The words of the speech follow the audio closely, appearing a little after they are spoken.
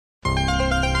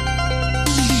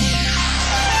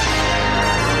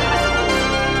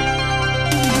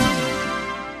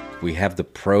have the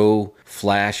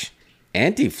pro-Flash,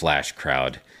 anti-Flash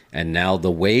crowd. And now the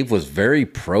wave was very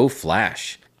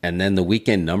pro-Flash. And then the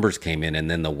weekend numbers came in, and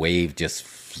then the wave just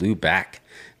flew back.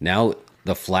 Now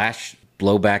the Flash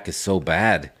blowback is so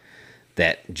bad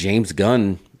that James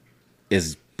Gunn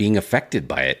is being affected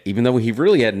by it, even though he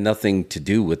really had nothing to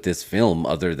do with this film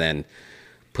other than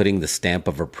putting the stamp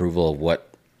of approval of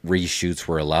what reshoots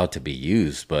were allowed to be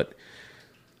used. But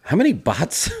how many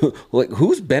bots, like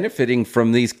who's benefiting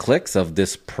from these clicks of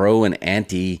this pro and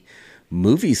anti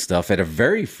movie stuff at a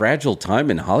very fragile time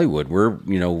in Hollywood? We're,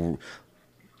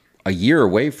 a year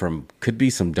away from could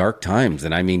be some dark times.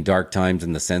 And I mean dark times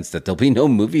in the sense that there'll be no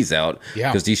movies out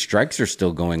because these strikes are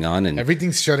still going on and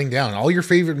everything's shutting down. All your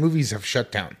favorite movies have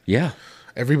shut down. Yeah.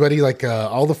 Everybody, like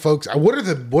all the folks, what are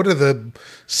the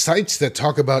sites that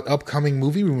talk about upcoming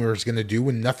movie rumors going to do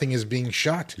when nothing is being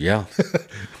shot? Yeah.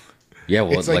 Yeah.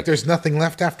 Well, it's like there's nothing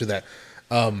left after that.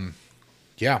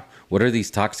 Yeah. What are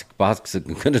these toxic bots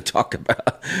going to talk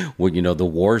about? Well, the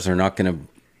wars are not going to.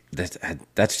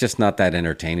 That's just not that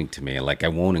entertaining to me. Like I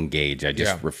won't engage. I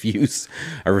just refuse.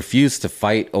 I refuse to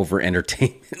fight over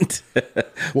entertainment.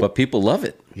 But people love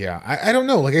it. Yeah, I don't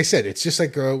know. Like I said, it's just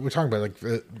like we're talking about.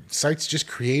 Like sites just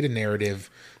create a narrative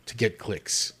to get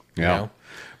clicks. You know?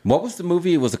 What was the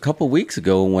movie? It was a couple weeks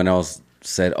ago when I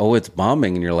said, "Oh, it's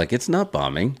bombing," and you're like, "It's not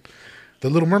bombing." The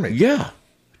Little Mermaid. Yeah.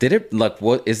 Did it? Like,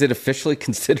 what is it officially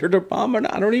considered a bomb or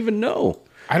not? I don't even know.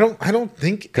 I don't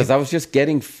think, because I was just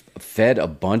getting fed a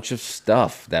bunch of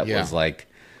stuff that was like,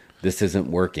 this isn't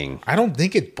working. I don't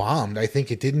think it bombed. I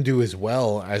think it didn't do as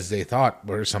well as they thought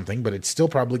or something, but it's still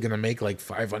probably going to make like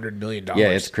 $500 million. Yeah,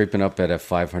 it's creeping up at a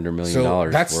 $500 million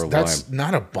worldwide. That's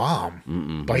not a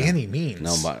bomb by any means.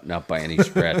 No, not by any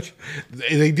stretch.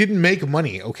 They didn't make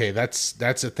money. Okay, that's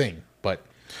a thing, but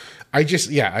I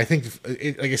think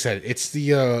like I said, it's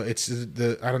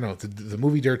the I don't know, the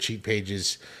movie dirt sheet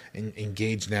pages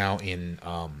engaged now in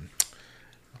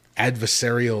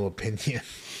adversarial opinion.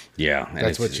 Yeah,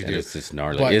 that's what you do. It's just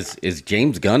gnarly. But, is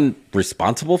James Gunn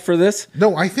responsible for this?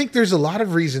 No, I think there's a lot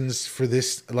of reasons for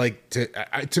this. Like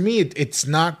to me, it's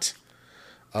not.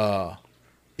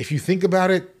 If you think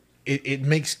about it, it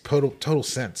makes total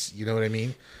sense. You know what I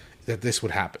mean? That this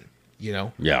would happen.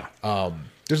 Yeah.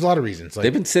 There's a lot of reasons.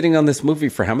 They've been sitting on this movie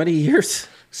for how many years?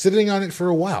 Sitting on it for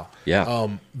a while. Yeah.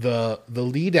 The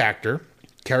lead actor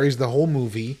carries the whole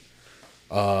movie.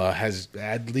 Has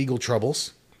had legal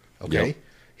troubles. Okay. Yep.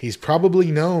 He's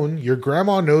probably known. Your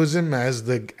grandma knows him as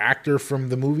the actor from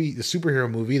the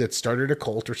superhero movie that started a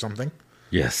cult or something.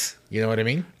 Yes. You know what I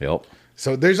mean? Yep.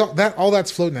 So there's all that's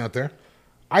floating out there.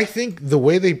 I think the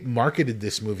way they marketed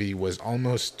this movie was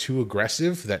almost too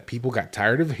aggressive that people got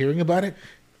tired of hearing about it.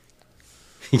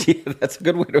 Yeah, that's a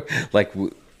good way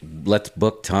to let's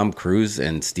book Tom Cruise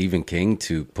and Stephen King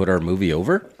to put our movie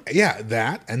over. Yeah,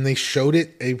 that, and they showed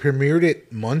it. They premiered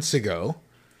it months ago,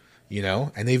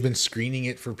 and they've been screening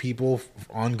it for people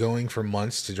ongoing for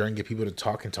months to try and get people to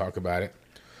talk about it.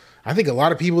 I think a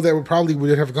lot of people that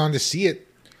would have gone to see it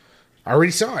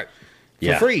already saw it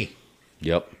for free.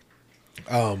 Yep.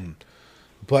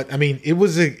 But I mean, it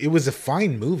was a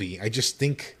fine movie. I just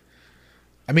think,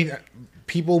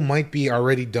 people might be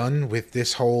already done with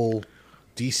this whole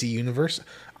DC universe.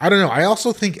 I don't know. I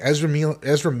also think Ezra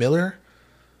Miller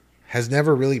has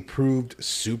never really proved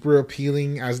super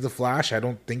appealing as the Flash. I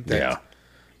don't think that,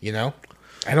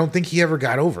 I don't think he ever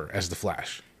got over as the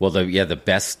Flash. Well, the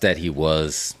best that he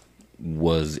was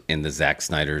in the Zack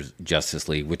Snyder's Justice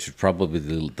League, which is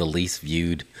probably the least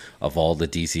viewed of all the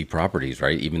DC properties,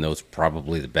 right? Even though it's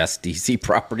probably the best DC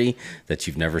property that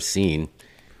you've never seen.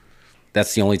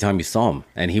 That's the only time you saw him.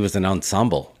 And he was an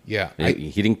ensemble. Yeah.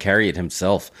 He didn't carry it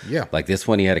himself. Yeah. Like this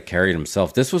one, he had to carry it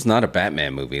himself. This was not a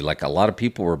Batman movie. Like a lot of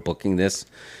people were booking this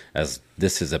as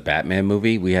this is a Batman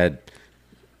movie.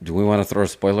 Do we want to throw a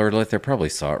spoiler alert? They probably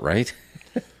saw it, right?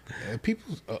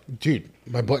 People, dude,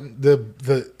 my button,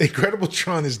 the Incredible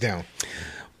Tron is down.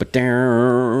 But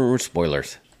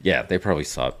spoilers. Yeah, they probably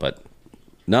saw it, but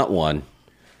not one,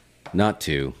 not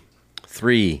two,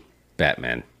 three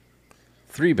Batman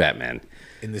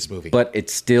in this movie. But it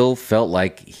still felt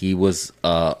like he was.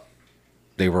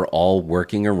 They were all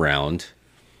working around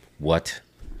what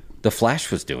the Flash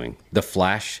was doing. The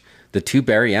Flash, the two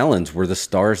Barry Allens were the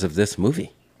stars of this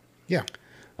movie. Yeah.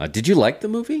 Did you like the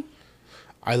movie?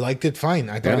 I liked it fine.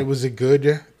 I thought it was a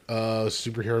good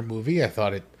superhero movie. I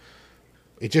thought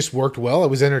it just worked well. I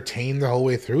was entertained the whole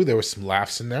way through. There was some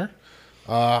laughs in there.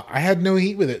 I had no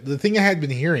heat with it. The thing I had been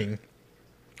hearing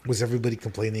was everybody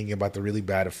complaining about the really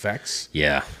bad effects.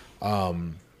 Yeah.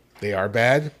 They are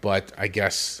bad, but I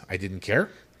guess I didn't care.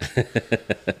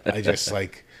 I just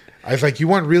I was like, you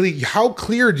want really, how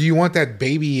clear do you want that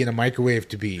baby in a microwave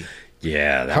to be?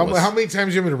 Yeah, How many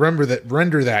times do you want me to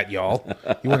render that, y'all?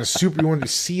 You want to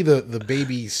see the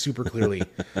baby super clearly.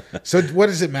 So what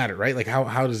does it matter, right? Like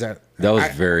how does that? That was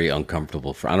very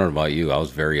uncomfortable. I don't know about you. I was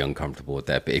very uncomfortable with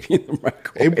that baby in the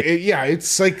microwave.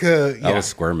 It's like I was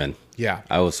squirming. Yeah,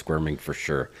 I was squirming for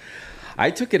sure.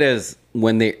 I took it as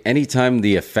anytime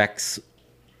the effects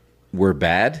were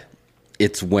bad,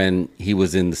 it's when he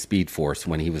was in the Speed Force,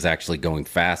 when he was actually going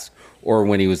fast, or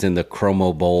when he was in the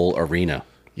Chromo Bowl arena.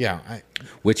 Yeah,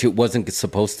 which it wasn't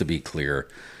supposed to be clear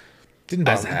didn't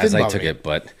bother, as I took it,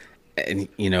 but and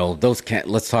those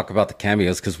let's talk about the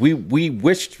cameos, because we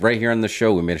wished right here on the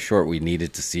show, we made a short, we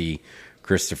needed to see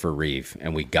Christopher Reeve,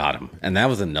 and we got him, and that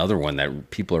was another one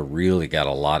that people are really got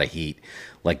a lot of heat.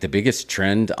 Like the biggest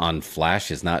trend on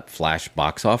Flash is not Flash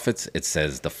box office; it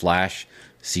says the Flash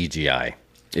CGI.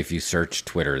 If you search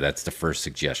Twitter, that's the first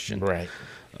suggestion. Right.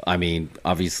 I mean,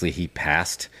 obviously he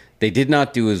passed. They did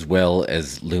not do as well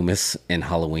as Loomis in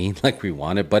Halloween like we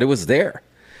wanted, but it was there.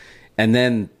 And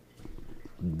then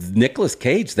Nicolas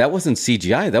Cage, that wasn't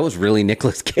CGI. That was really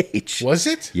Nicolas Cage. Was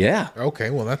it? Yeah.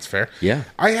 Okay, well, that's fair. Yeah.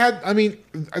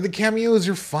 The cameos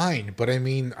are fine, but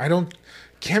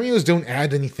cameos don't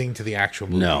add anything to the actual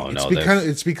movie.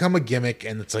 It's become a gimmick,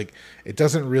 and it's like, it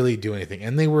doesn't really do anything.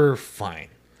 And they were fine.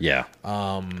 Yeah.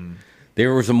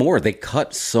 There was more. They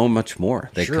cut so much more.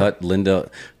 They cut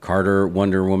Linda Carter,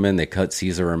 Wonder Woman. They cut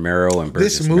Cesar Romero and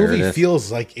Burgess This movie Meredith.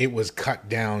 feels like it was cut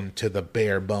down to the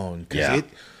bare bone, because it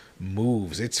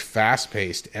moves. It's fast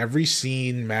paced. Every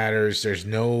scene matters. There's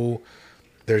no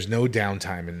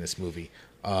downtime in this movie.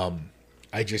 I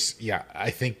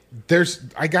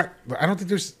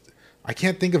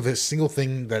can't think of a single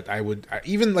thing that I would,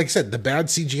 even like I said, the bad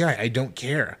CGI, I don't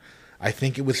care. I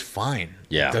think it was fine.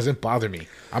 Yeah. It doesn't bother me.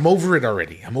 I'm over it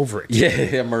already. I'm over it.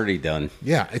 Yeah, I'm already done.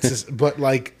 Yeah, it's just, but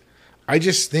like, I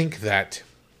just think that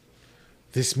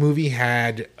this movie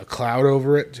had a cloud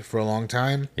over it for a long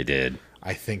time. It did.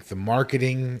 I think the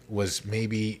marketing was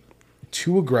maybe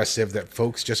too aggressive, that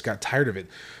folks just got tired of it.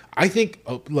 I think,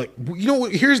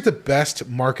 here's the best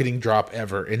marketing drop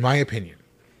ever, in my opinion.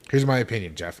 Here's my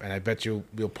opinion, Jeff, and I bet you'll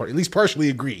at least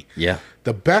partially agree. Yeah.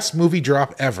 The best movie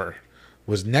drop ever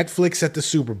was Netflix at the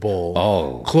Super Bowl.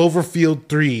 Oh. Cloverfield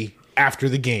 3 after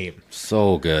the game.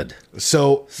 So good.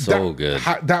 Good.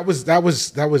 That was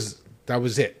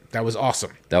it. That was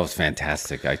awesome. That was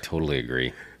fantastic. I totally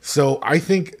agree. So I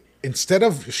think instead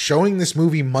of showing this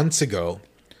movie months ago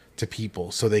to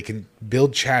people so they can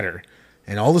build chatter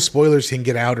and all the spoilers can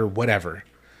get out or whatever,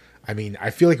 I mean, I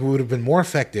feel like it would have been more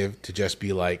effective to just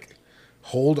be like,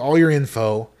 hold all your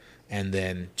info, and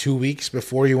then 2 weeks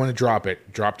before you want to drop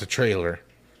the trailer.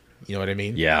 You know what I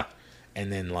mean? Yeah. And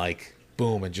then like,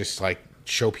 boom, and just like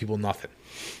show people nothing.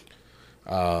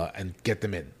 And get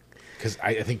them in. Because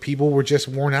I think people were just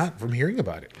worn out from hearing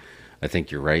about it. I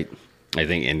think you're right. And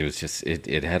it was just,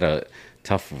 it had a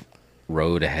tough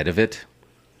road ahead of it.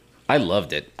 I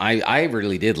loved it. I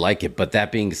really did like it. But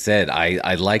that being said,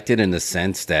 I liked it in the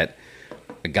sense that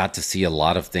I got to see a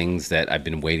lot of things that I've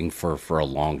been waiting for a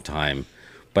long time.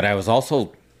 But I was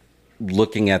also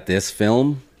looking at this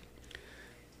film.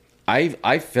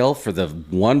 I fell for the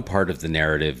one part of the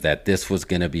narrative that this was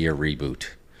going to be a reboot.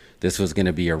 This was going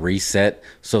to be a reset.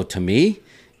 So to me,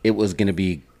 it was going to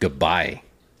be goodbye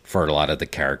for a lot of the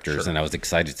characters. Sure. And I was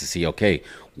excited to see, okay,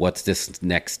 what's this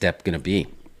next step going to be?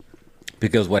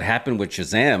 Because what happened with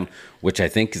Shazam, which I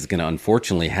think is going to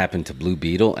unfortunately happen to Blue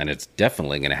Beetle, and it's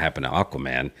definitely going to happen to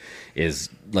Aquaman, is,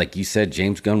 like you said,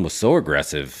 James Gunn was so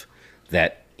aggressive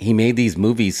that he made these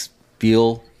movies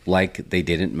feel like they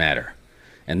didn't matter.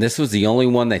 And this was the only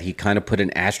one that he kind of put an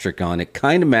asterisk on. It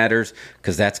kind of matters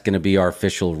because that's going to be our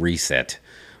official reset.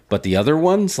 But the other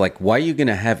ones, like, why are you going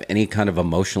to have any kind of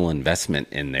emotional investment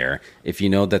in there if you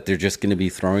know that they're just going to be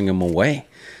throwing them away?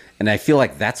 And I feel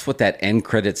like that's what that end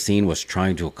credit scene was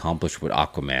trying to accomplish with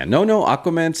Aquaman. No,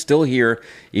 Aquaman's still here,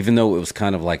 even though it was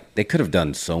kind of like they could have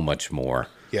done so much more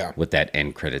with that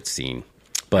end credit scene.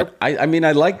 But I mean,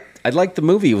 I liked the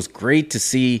movie. It was great to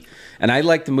see. And I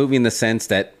liked the movie in the sense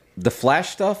that the Flash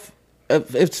stuff,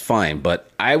 it's fine. But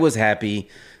I was happy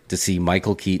to see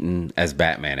Michael Keaton as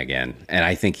Batman again. And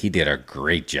I think he did a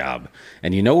great job.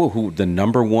 And you know who the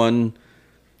number one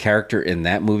character in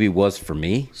that movie was for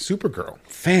me? Supergirl.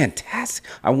 Fantastic.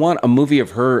 I want a movie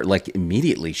of her like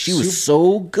immediately. She was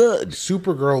so good.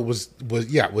 Supergirl was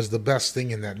the best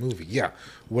thing in that movie. Yeah.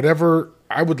 Whatever,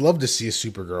 I would love to see a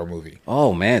Supergirl movie.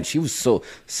 Oh man, she was so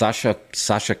Sasha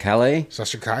Calle.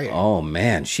 Oh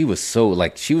man, she was so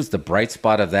like she was the bright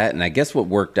spot of that. And I guess what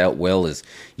worked out well is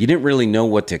you didn't really know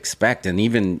what to expect, and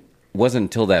even wasn't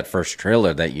until that first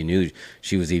trailer that you knew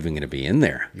she was even going to be in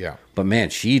there. Yeah. But man,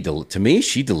 to me,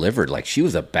 she delivered. Like, she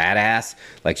was a badass.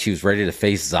 Like, she was ready to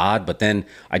face Zod. But then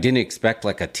I didn't expect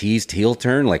like a teased heel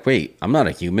turn. Like, wait, I'm not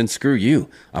a human. Screw you.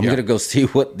 I'm going to go see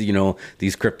what,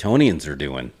 these Kryptonians are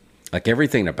doing. Like,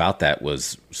 everything about that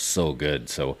was so good.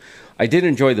 So I did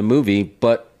enjoy the movie,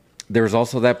 but there was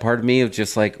also that part of me of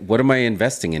just like, what am I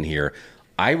investing in here?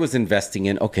 I was investing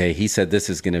in, okay, he said this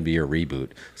is going to be a reboot.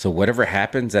 So whatever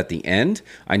happens at the end,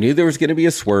 I knew there was going to be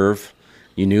a swerve.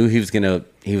 You knew he was going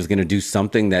to do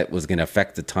something that was going to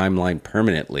affect the timeline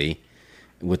permanently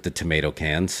with the tomato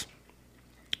cans.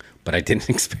 But I didn't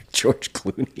expect George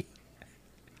Clooney.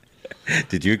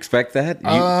 Did you expect that?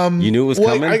 You knew it was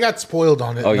coming? I got spoiled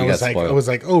on it. Oh, and you got spoiled. I was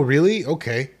like, oh, really?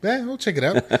 Okay. Yeah, I'll check it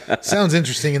out. Sounds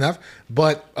interesting enough.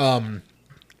 But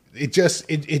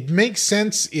it makes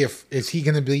sense if is he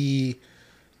going to be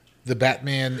the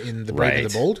Batman in The Brave and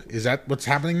the Bold? Is that what's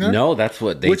happening there? No, that's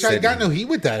what they said. Which I got no heat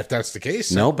with that if that's the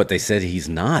case. No, but they said he's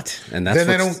not. And that's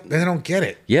then I don't get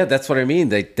it. Yeah, that's what I mean.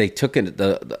 They took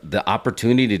the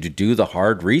opportunity to do the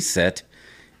hard reset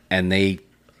and they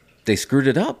screwed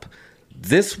it up.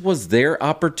 This was their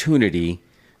opportunity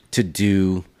to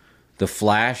do the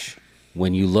Flash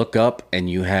when you look up and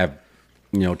you have,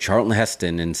 Charlton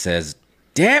Heston and says,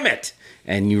 damn it.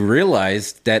 And you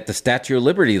realize that the Statue of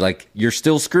Liberty, like, you're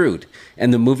still screwed.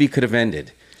 And the movie could have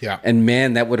ended. Yeah. And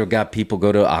man, that would have got people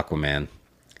go to Aquaman.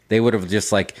 They would have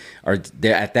just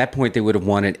at that point, they would have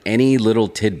wanted any little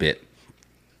tidbit.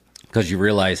 Because you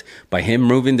realize by him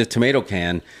moving the tomato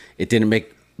can, it didn't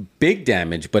make big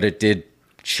damage, but it did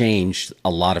change a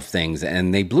lot of things.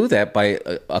 And they blew that by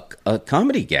a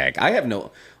comedy gag. I have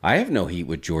no heat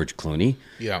with George Clooney.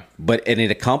 Yeah. And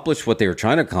it accomplished what they were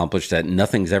trying to accomplish, that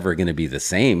nothing's ever going to be the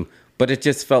same. But it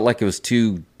just felt like it was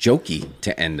too jokey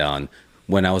to end on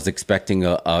when I was expecting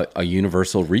a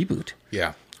universal reboot.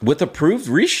 Yeah. With approved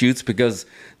reshoots, because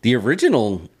the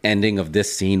original ending of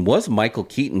this scene was Michael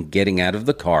Keaton getting out of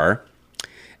the car,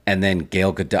 and then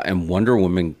Gal Gadot and Wonder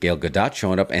Woman, Gal Gadot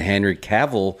showing up, and Henry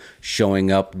Cavill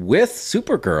showing up with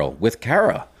Supergirl, with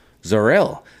Kara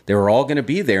Zor-El. They were all going to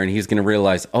be there, and he's going to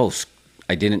realize,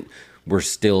 we're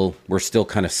still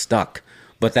kind of stuck.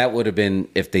 But that would have been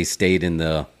if they stayed in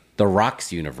the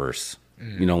Rock's universe.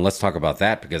 Let's talk about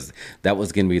that, because that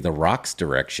was going to be the Rock's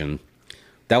direction.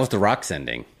 That was the Rock's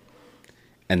ending.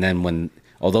 And then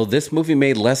although this movie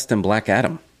made less than Black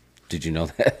Adam, did you know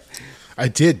that? I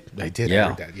did. Yeah. I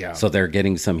heard that. Yeah. So they're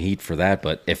getting some heat for that.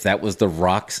 But if that was the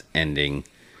Rock's ending,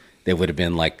 they would have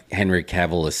been like, Henry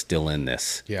Cavill is still in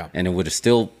this. Yeah. And it would have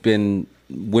still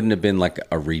wouldn't have been like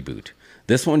a reboot.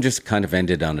 This one just kind of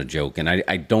ended on a joke. And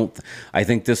I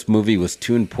think this movie was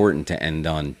too important to end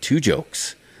on two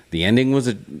jokes. The ending was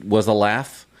a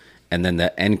laugh, and then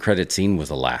the end credit scene was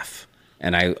a laugh.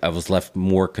 And I was left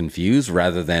more confused,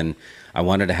 rather than I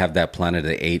wanted to have that Planet of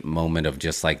the Apes moment of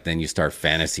just like, then you start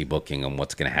fantasy booking on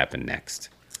what's going to happen next.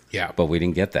 Yeah. But we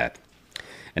didn't get that.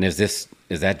 And is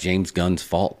that James Gunn's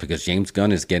fault? Because James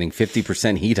Gunn is getting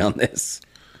 50% heat on this.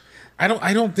 I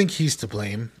don't think he's to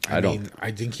blame. I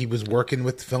think he was working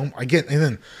with the film. And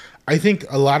then I think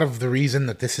a lot of the reason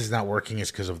that this is not working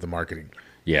is because of the marketing.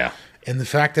 Yeah. And the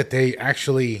fact that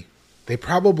they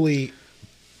probably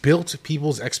built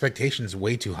people's expectations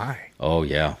way too high. Oh,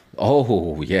 yeah.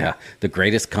 The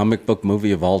greatest comic book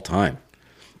movie of all time.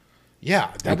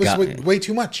 Yeah, that was way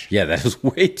too much. Yeah, that was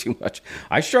way too much.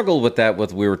 I struggled with that,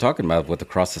 we were talking about with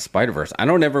Across the Spider-Verse. I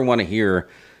don't ever want to hear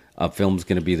a film's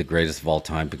going to be the greatest of all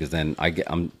time, because then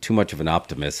I'm too much of an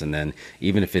optimist. And then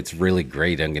even if it's really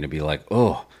great, I'm going to be like,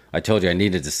 oh, I told you I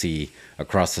needed to see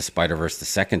Across the Spider-Verse the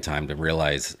second time to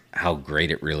realize how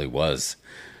great it really was.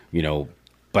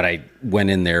 But I went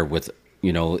in there with,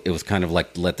 it was kind of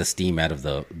like let the steam out of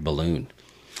the balloon.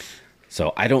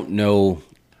 So I don't know.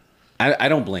 I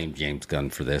don't blame James Gunn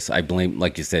for this. I blame,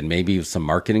 like you said, maybe some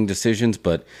marketing decisions,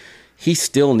 but he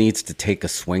still needs to take a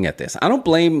swing at this. I don't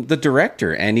blame the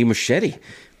director, Andy Muschietti.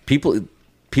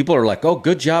 People are like, oh,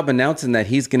 good job announcing that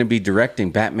he's going to be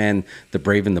directing Batman the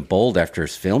Brave and the Bold after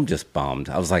his film just bombed.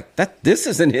 I was like, this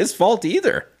isn't his fault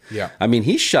either. Yeah. I mean,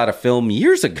 he shot a film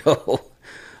years ago.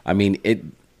 I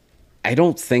mean, I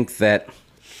don't think that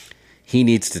he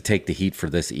needs to take the heat for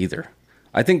this either.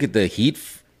 I think the heat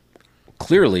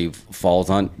clearly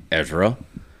falls on Ezra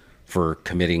for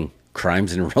committing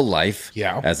crimes in real life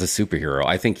as a superhero.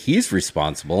 I think he's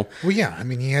responsible. Well, yeah. I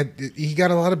mean, he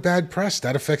got a lot of bad press.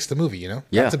 That affects the movie,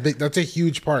 Yeah. That's a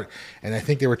huge part. And I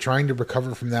think they were trying to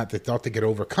recover from that. They thought they could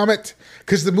overcome it.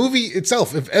 Because the movie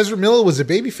itself, if Ezra Miller was a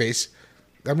babyface,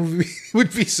 that movie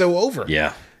would be so over.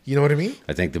 Yeah. You know what I mean?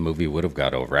 I think the movie would have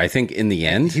got over. I think in the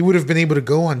end, He would have been able to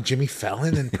go on Jimmy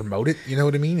Fallon and promote it. You know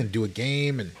what I mean? And do a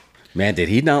game. And man, did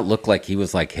he not look like he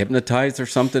was like hypnotized or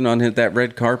something on that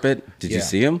red carpet? Did you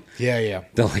see him? Yeah.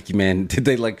 They're like, man, did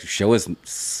they like sew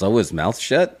his mouth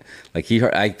shut? Like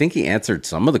I think he answered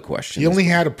some of the questions. He only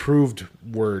had approved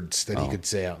words that he could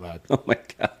say out loud. Oh my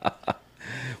god!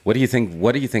 What do you think?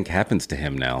 What do you think happens to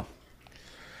him now?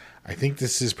 I think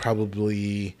this is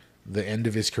probably the end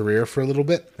of his career for a little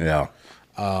bit. Yeah.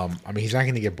 I mean, he's not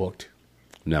going to get booked.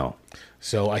 No.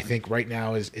 So I think right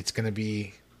now it's going to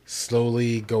be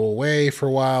slowly go away for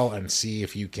a while and see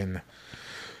if you can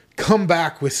come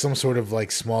back with some sort of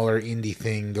like smaller indie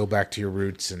thing, go back to your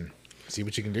roots and see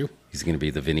what you can do. He's going to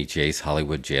be the Vinny Chase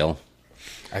Hollywood jail.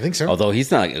 I think so. Although he's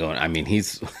not going. I mean,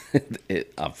 he's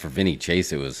for Vinny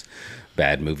Chase. It was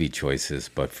bad movie choices,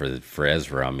 but for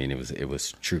Ezra, I mean, it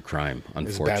was true crime.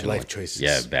 Unfortunately, bad life choices.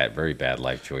 Yeah, very bad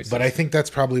life choices. But I think that's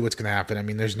probably what's going to happen. I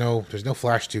mean, there's no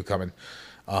Flash 2 coming.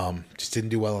 Just didn't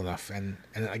do well enough. And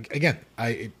again,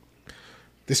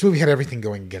 this movie had everything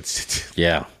going against it.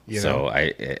 Yeah. So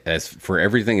as for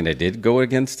everything that did go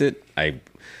against it, I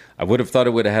would have thought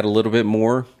it would have had a little bit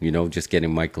more. You know, just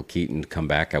getting Michael Keaton to come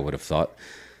back, I would have thought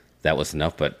that was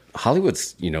enough. But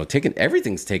Hollywood's,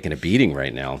 everything's taking a beating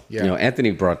right now. Yeah.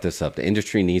 Anthony brought this up. The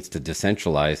industry needs to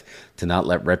decentralize to not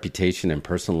let reputation and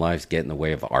personal lives get in the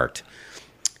way of art.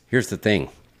 Here's the thing.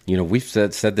 We've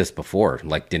said this before.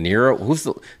 Like De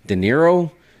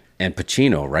Niro and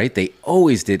Pacino, right? They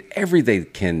always did everything they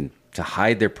can to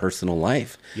hide their personal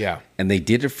life. Yeah. And they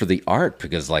did it for the art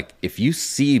because, like, if you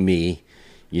see me,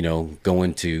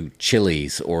 going to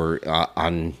Chili's or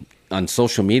on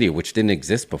social media, which didn't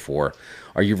exist before,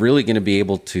 are you really going to be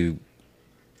able to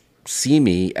see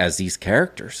me as these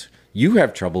characters? You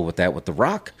have trouble with that with The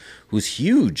Rock, who's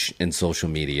huge in social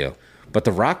media. But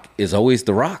The Rock is always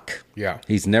The Rock. Yeah.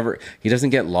 He doesn't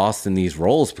get lost in these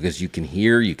roles because you can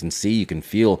hear, you can see, you can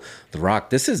feel The Rock.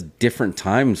 This is different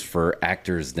times for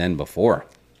actors than before.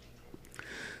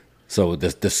 So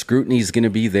the scrutiny is going to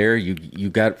be there.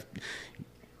 You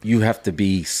have to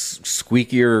be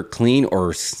squeakier clean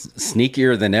or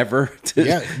sneakier than ever to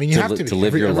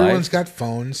live your life. Everyone's got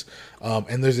phones,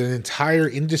 and there's an entire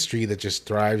industry that just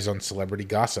thrives on celebrity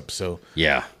gossip. So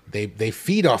yeah, they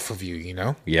feed off of you,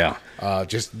 Yeah.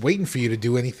 Just waiting for you to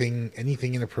do anything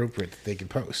inappropriate that they can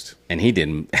post. And he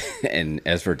didn't, and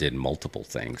Ezra did multiple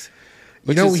things.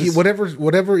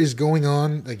 Whatever is going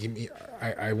on, like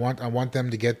I want them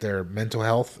to get their mental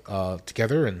health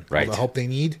together and all the help they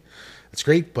need. It's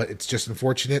great, but it's just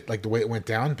unfortunate, like the way it went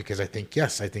down, because I think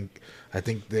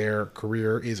their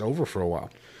career is over for a while.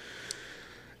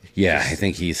 Yeah, I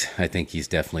think he's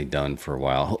definitely done for a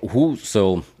while.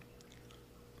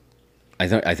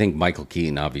 I think Michael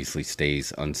Keaton obviously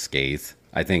stays unscathed.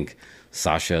 I think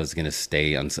Sasha is going to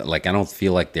stay I don't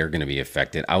feel like they're going to be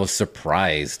affected. I was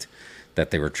surprised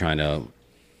that they were trying to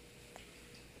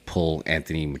pull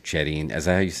Anthony Muschietti. Is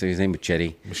that how you say his name?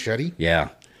 Muschietti? Yeah.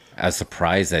 I was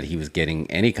surprised that he was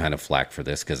getting any kind of flack for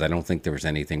this because I don't think there was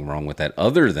anything wrong with that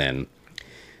other than,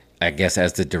 I guess,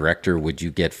 as the director, would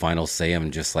you get final say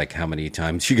on just like how many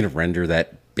times you're going to render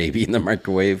that baby in the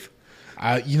microwave?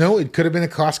 It could have been a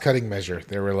cost-cutting measure.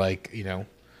 They were like,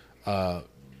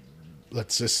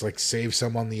 let's just like save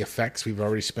some on the effects. We've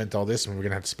already spent all this and we're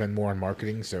going to have to spend more on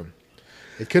marketing. So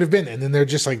it could have been. And then they're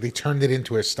just like, they turned it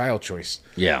into a style choice.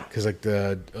 Yeah. Because like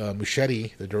the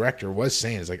Muschietti, the director, was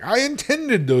saying, it's like, I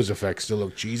intended those effects to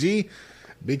look cheesy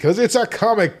because it's a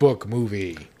comic book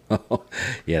movie.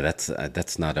 Yeah,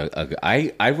 that's not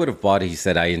I would have bought it. He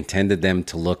said, I intended them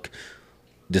to look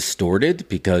distorted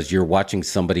because you're watching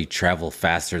somebody travel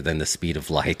faster than the speed of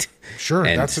light. Sure,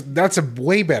 and that's a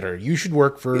way better. You should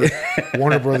work for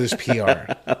Warner Brothers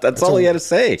PR. That's all he had to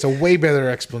say. It's a way better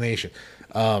explanation.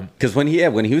 Because when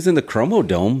he was in the Chromo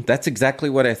Dome, that's exactly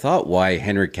what I thought. Why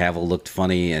Henry Cavill looked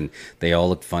funny and they all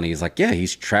looked funny. He's like, yeah,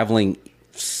 he's traveling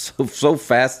so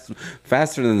fast,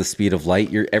 faster than the speed of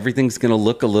light. Everything's going to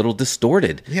look a little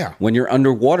distorted. Yeah. When you're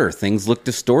underwater, things look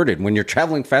distorted. When you're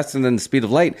traveling faster than the speed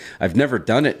of light, I've never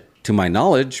done it to my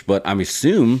knowledge, but I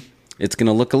assume it's going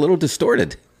to look a little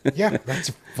distorted. Yeah,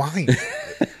 that's fine.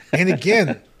 And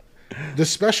again, the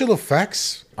special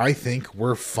effects, I think,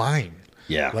 were fine.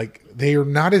 Yeah. Like, they are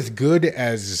not as good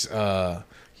as,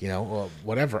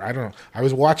 whatever. I don't know. I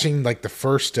was watching, like, the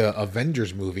first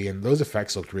Avengers movie, and those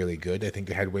effects looked really good. I think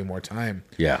they had way more time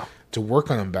to work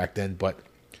on them back then, but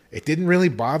it didn't really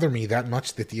bother me that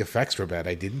much that the effects were bad.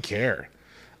 I didn't care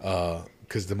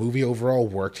because the movie overall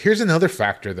worked. Here's another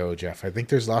factor, though, Jeff. I think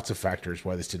there's lots of factors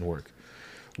why this didn't work.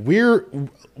 We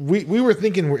were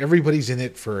thinking everybody's in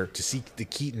it to see the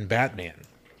Keaton Batman.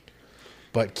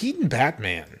 But Keaton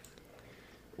Batman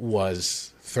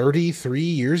was 33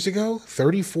 years ago,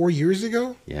 34 years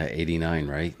ago. Yeah, 89,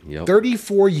 right? Yep.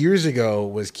 34 years ago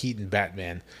was Keaton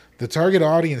Batman. The target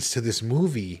audience to this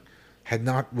movie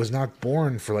was not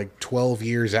born for like 12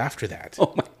 years after that.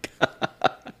 Oh my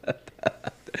god.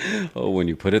 Oh, when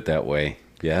you put it that way.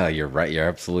 Yeah, you're right. You're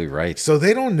absolutely right. So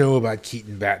they don't know about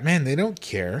Keaton Batman. They don't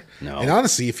care. No. And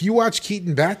honestly, if you watch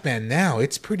Keaton Batman now,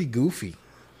 it's pretty goofy.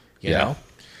 You know?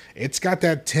 It's got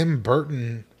that Tim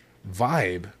Burton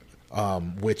vibe,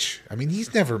 which, I mean,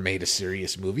 he's never made a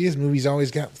serious movie. His movies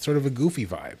always got sort of a goofy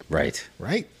vibe. Right.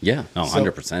 Right? Yeah. No,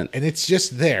 100%. And it's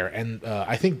just there. And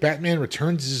I think Batman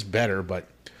Returns is better, but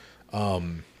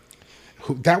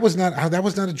that was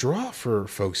not a draw for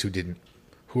folks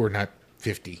who are not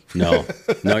 50. No,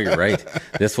 you're right.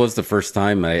 This was the first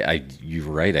time you're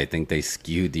right. I think they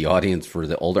skewed the audience for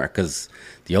the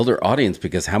older audience,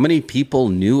 because how many people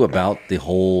knew about the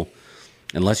whole,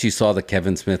 unless you saw the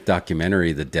Kevin Smith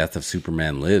documentary, The Death of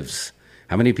Superman Lives,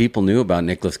 how many people knew about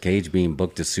Nicolas Cage being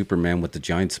booked as Superman with the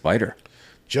giant spider?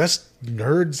 Just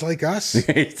nerds like us.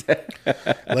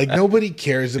 Like, nobody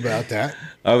cares about that.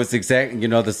 I was that's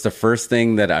the first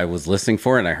thing that I was listening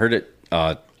for, and I heard it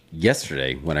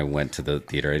yesterday when I went to the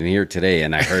theater. I didn't hear it today,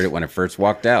 and I heard it when I first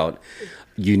walked out.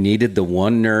 You needed the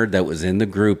one nerd that was in the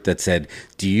group that said,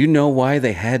 "Do you know why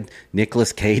they had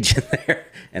Nicolas Cage in there?"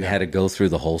 And had to go through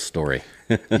the whole story.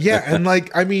 Yeah, and like,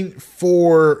 I mean,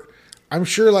 I'm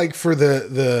sure, like, for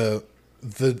the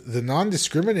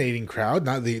non-discriminating crowd,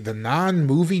 not the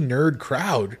non-movie nerd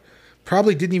crowd,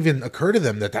 probably didn't even occur to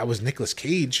them that was Nicolas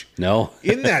Cage. No.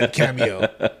 In that cameo,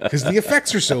 because the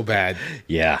effects are so bad.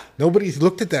 Yeah. Nobody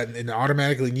looked at that and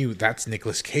automatically knew that's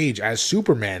Nicolas Cage as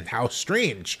Superman. How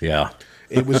strange. Yeah.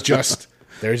 It was just,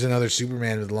 there's another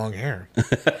Superman with long hair.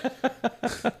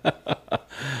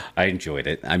 I enjoyed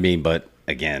it. I mean, but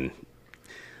again,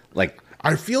 like,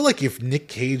 I feel like if Nick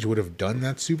Cage would have done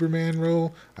that Superman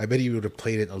role, I bet he would have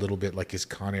played it a little bit like his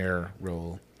Con Air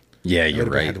role. Yeah, you're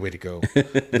right. Had the way to go.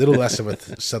 A little less of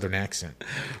a southern accent.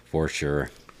 For sure.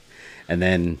 And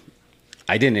then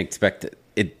I didn't expect it.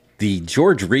 The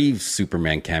George Reeves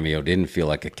Superman cameo didn't feel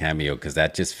like a cameo, because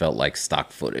that just felt like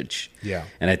stock footage. Yeah.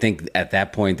 And I think at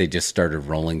that point they just started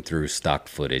rolling through stock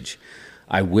footage.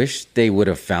 I wish they would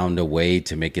have found a way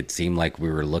to make it seem like we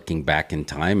were looking back in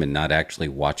time and not actually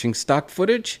watching stock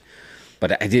footage.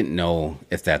 But I didn't know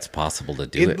if that's possible to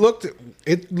do it.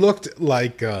 It looked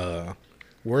like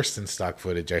worse than stock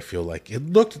footage, I feel like.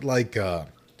 It looked like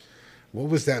what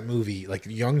was that movie? Like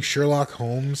Young Sherlock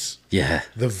Holmes. Yeah.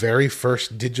 The very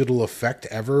first digital effect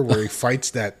ever, where he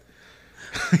fights that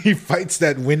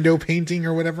window painting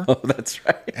or whatever. Oh, that's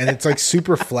right. And it's like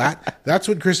super flat. That's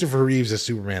what Christopher Reeves as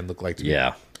Superman looked like to me.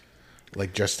 Yeah.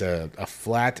 Like just a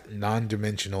flat,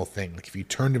 non-dimensional thing. Like if you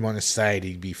turned him on his side,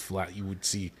 he'd be flat. You would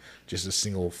see just a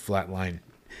single flat line.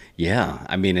 Yeah.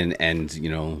 I mean, and you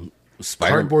know,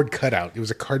 cardboard cutout. It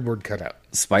was a cardboard cutout.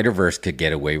 Spider-Verse could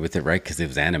get away with it, right? Because it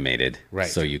was animated. Right.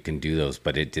 So you can do those,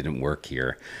 but it didn't work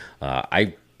here.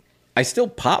 I still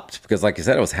popped because, like I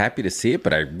said, I was happy to see it,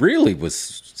 but I really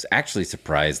was actually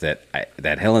surprised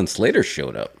that Helen Slater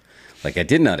showed up. Like, I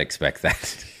did not expect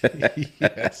that.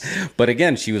 Yes. But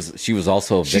again, she was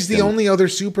also a victim. She's the only other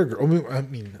Supergirl. I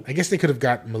mean, I guess they could have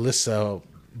got Melissa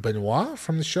Benoit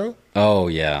from the show. Oh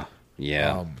yeah,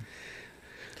 yeah.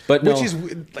 But no,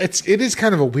 it is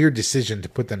kind of a weird decision to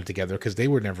put them together, because they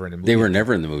were never in the movie. They were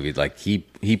never in the movie. Like he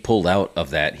pulled out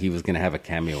of that. He was going to have a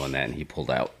cameo in that, and he pulled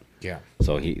out. Yeah.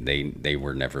 So they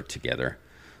were never together.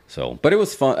 So, but it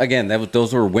was fun. Again,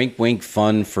 those were wink, wink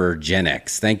fun for Gen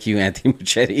X. Thank you, Anthony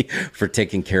Muschietti, for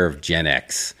taking care of Gen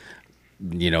X.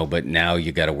 You know, but now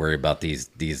you got to worry about the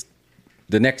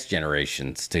next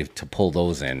generations to pull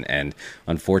those in. And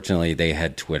unfortunately, they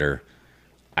had Twitter.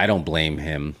 I don't blame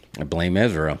him. I blame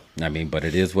Ezra. I mean, but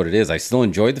it is what it is. I still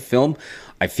enjoyed the film.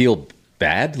 I feel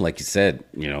bad, like you said.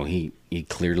 You know, he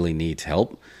clearly needs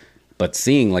help. But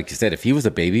seeing, like you said, if he was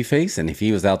a babyface and if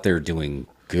he was out there doing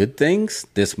good things,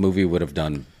 this movie would have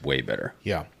done way better.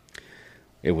 Yeah.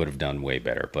 It would have done way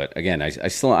better. But again, I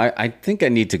think I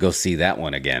need to go see that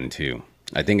one again, too.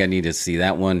 I think I need to see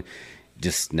that one.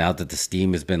 Just now that the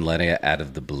steam has been let out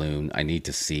of the balloon, I need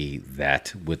to see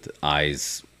that with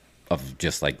eyes of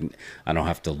just like, I don't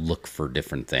have to look for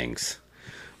different things.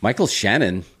 Michael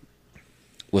Shannon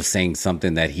was saying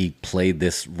something that he played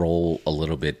this role a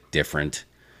little bit different.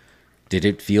 Did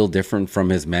it feel different from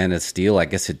his Man of Steel? I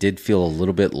guess it did feel a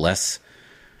little bit less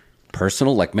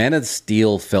personal. Like Man of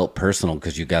Steel felt personal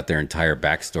because you got their entire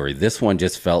backstory. This one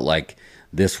just felt like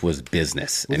this was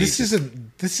business. Well, this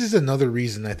is another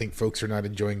reason I think folks are not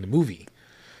enjoying the movie.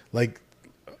 Like,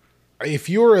 if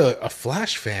you're a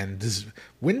Flash fan,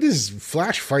 when does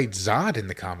Flash fight Zod in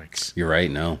the comics? You're right.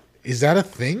 No, Is that a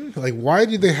thing? Like, why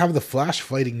do they have the Flash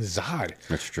fighting Zod?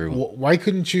 that's true. Why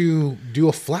couldn't you do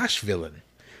a Flash villain?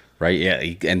 Right? Yeah,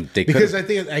 and they Because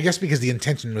could. I guess because the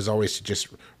intention was always to just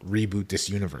reboot this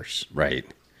universe, Right.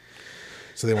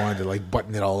 so they wanted to like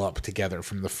button it all up together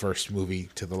from the first movie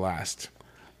to the last.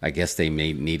 I guess they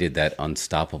needed that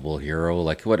unstoppable hero.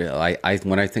 Like what I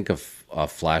when I think of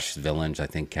Flash villains, I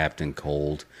think Captain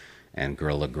Cold and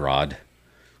Gorilla Grodd.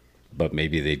 But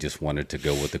maybe they just wanted to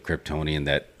go with the Kryptonian,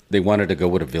 that they wanted to go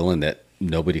with a villain that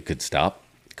nobody could stop,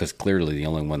 because clearly the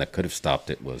only one that could have stopped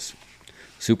it was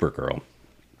Supergirl.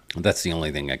 That's the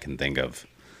only thing I can think of.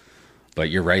 But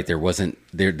you're right. There wasn't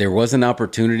there was an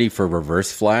opportunity for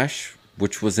Reverse Flash,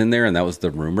 which was in there, and that was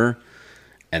the rumor.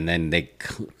 And then they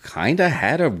kind of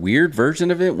had a weird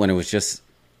version of it when it was just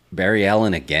Barry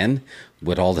Allen again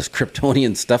with all this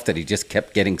Kryptonian stuff that he just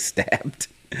kept getting stabbed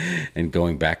and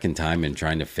going back in time and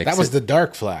trying to fix it. That was the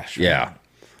Dark Flash. Right? Yeah.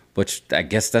 Which I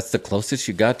guess that's the closest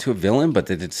you got to a villain, but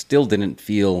that it still didn't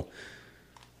feel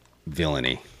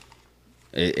villainy.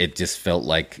 It just felt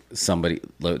like somebody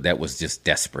that was just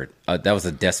desperate. That was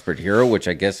a desperate hero, which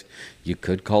I guess you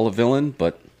could call a villain,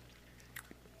 but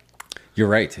you're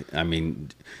right. I mean,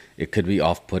 it could be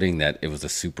off-putting that it was a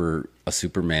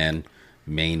Superman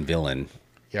main villain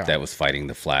that was fighting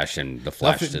the Flash, and the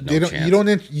Flash did no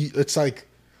chance. It's like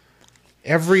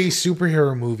every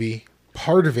superhero movie.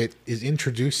 Part of it is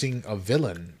introducing a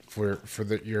villain for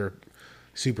your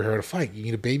superhero to fight. You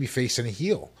need a baby face and a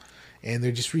heel, and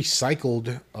they just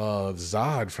recycled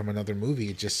Zod from another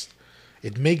movie.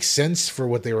 It makes sense for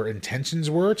what their intentions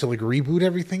were to like reboot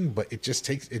everything, but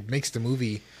it makes the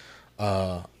movie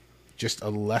just a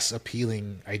less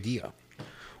appealing idea.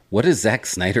 What is Zack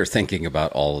Snyder thinking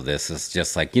about all of this? It's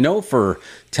just like, for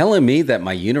telling me that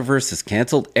my universe is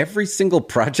canceled, every single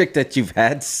project that you've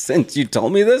had since you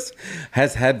told me this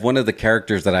has had one of the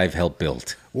characters that I've helped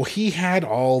build. Well, he had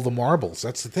all the marbles.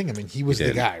 That's the thing. I mean, he was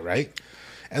the guy, right?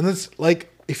 And it's like,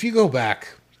 if you go back,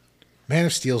 Man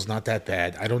of Steel's not that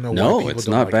bad. I don't know why people don't like it. No, it's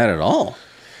not bad at all.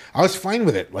 I was fine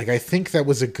with it. Like, I think that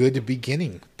was a good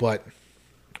beginning, but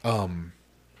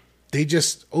they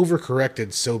just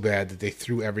overcorrected so bad that they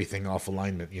threw everything off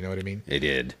alignment. You know what I mean? They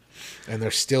did. And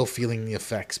they're still feeling the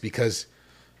effects because,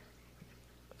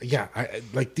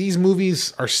 like these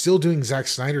movies are still doing Zack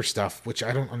Snyder stuff, which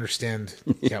I don't understand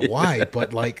why.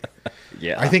 But like,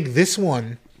 I think this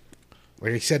one,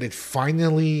 like I said, it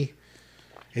finally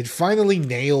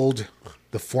nailed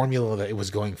the formula that it was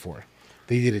going for.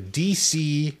 They did a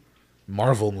DC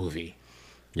Marvel movie.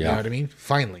 You know what I mean?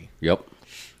 Finally. Yep.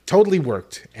 Totally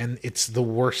worked, and it's the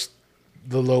lowest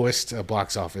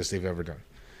box office they've ever done.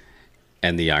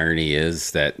 And the irony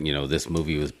is that, this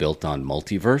movie was built on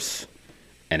multiverse.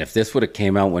 And if this would have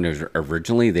came out when it was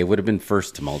originally, they would have been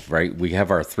first to right? We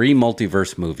have our 3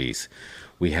 multiverse movies.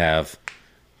 We have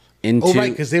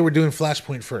because they were doing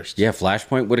Flashpoint first. Yeah,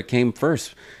 Flashpoint would have came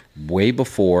first. Way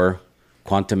before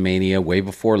Quantumania, way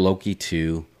before Loki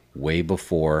 2, way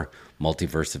before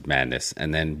Multiverse of Madness,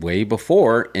 and then way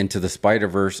before Into the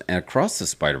Spider-Verse and Across the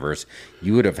Spider-Verse,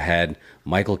 you would have had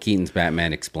Michael Keaton's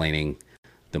Batman explaining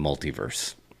the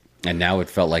multiverse. And now it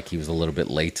felt like he was a little bit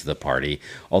late to the party.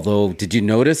 Although, did you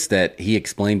notice that he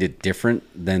explained it different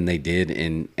than they did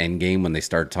in Endgame when they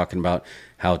started talking about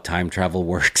how time travel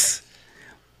works?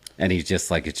 And he's just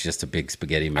like, it's just a big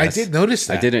spaghetti mess. I did notice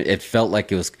that. I didn't. It felt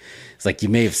like it's like you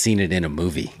may have seen it in a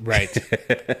movie. Right.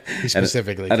 He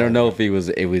specifically. I don't know if it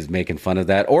was making fun of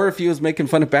that, or if he was making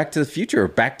fun of Back to the Future.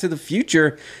 Back to the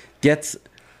Future gets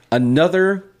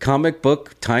another comic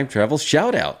book time travel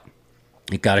shout out.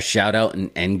 It got a shout out in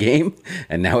Endgame,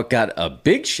 and now it got a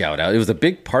big shout out. It was a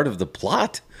big part of the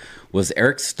plot, was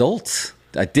Eric Stoltz.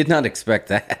 I did not expect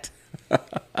that.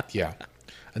 Yeah.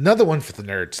 Another one for the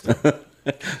nerds, though.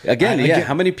 Again,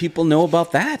 how many people know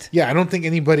about that? Yeah, I don't think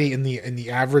anybody in the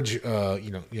average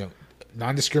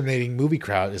non-discriminating movie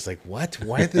crowd is like, what?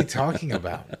 What are they talking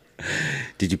about?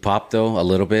 Did you pop though a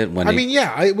little bit when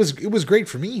it was great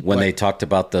for me when they talked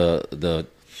about the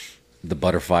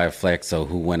butterfly effect? So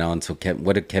who went on? So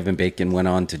what did Kevin Bacon went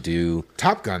on to do?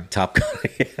 Top Gun.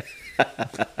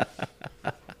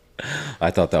 I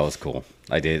thought that was cool.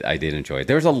 I did enjoy it.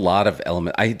 There's a lot of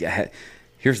element.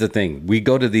 Here's the thing. We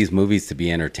go to these movies to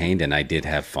be entertained, and I did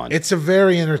have fun. It's a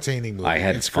very entertaining movie. I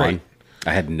had fun. Great.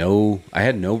 I had no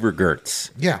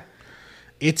regrets. Yeah.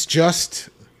 It's just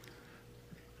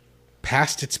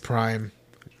past its prime,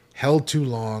 held too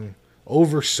long,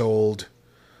 oversold,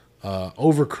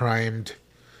 overcrimed,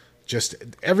 Just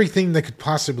everything that could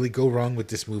possibly go wrong with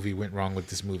this movie went wrong with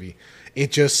this movie.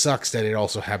 It just sucks that it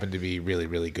also happened to be really,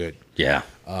 really good. Yeah.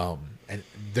 And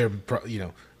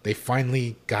they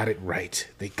finally got it right.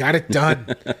 They got it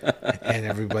done. And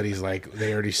everybody's like,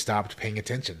 they already stopped paying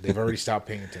attention. They've already stopped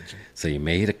paying attention. So you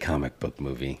made a comic book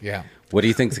movie. Yeah. What do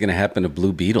you think is going to happen to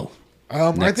Blue Beetle?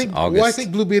 I think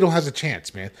Blue Beetle has a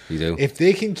chance, man. You do? If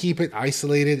they can keep it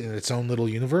isolated in its own little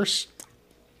universe,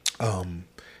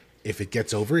 if it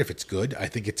gets over, if it's good, I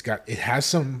think it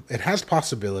has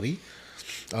possibility.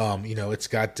 It's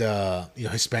got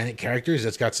Hispanic characters.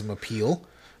 It's got some appeal,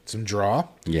 some draw.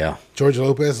 Yeah. George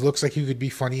Lopez looks like he could be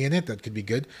funny in it. That could be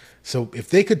good. So if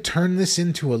they could turn this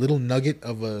into a little nugget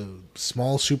of a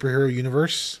small superhero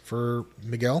universe for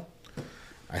Miguel,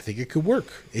 I think it could work.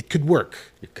 It could work.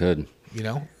 It could.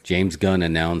 James Gunn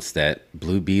announced that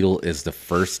Blue Beetle is the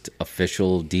first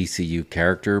official DCU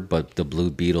character, but the Blue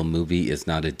Beetle movie is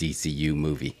not a DCU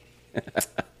movie.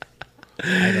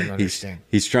 I don't understand.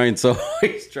 He's trying so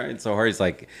hard. He's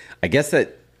like, I guess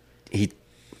that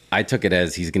I took it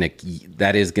as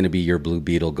that is gonna be your Blue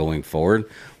Beetle going forward,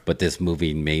 but this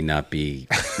movie may not be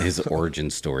his origin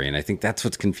story, and I think that's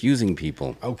what's confusing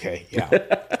people. Okay,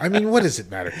 yeah. I mean, what does it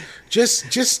matter?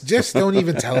 Just don't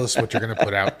even tell us what you're gonna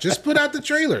put out. Just put out the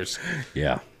trailers.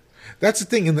 Yeah, that's the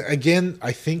thing. And again,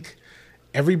 I think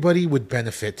everybody would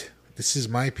benefit. This is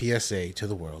my PSA to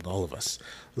the world, all of us.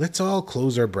 Let's all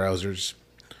close our browsers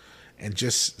and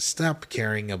just stop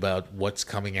caring about what's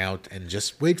coming out and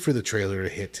just wait for the trailer to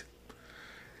hit.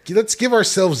 Let's give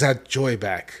ourselves that joy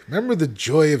back. Remember the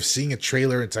joy of seeing a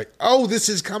trailer? It's like, oh, this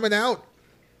is coming out.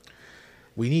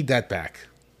 We need that back.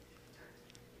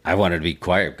 I wanted to be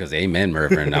quiet because amen,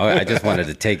 Reverend. I just wanted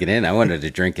to take it in. I wanted to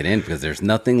drink it in because there's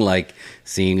nothing like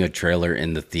seeing a trailer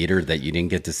in the theater that you didn't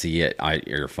get to see it on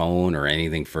your phone or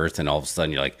anything first. And all of a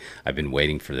sudden you're like, I've been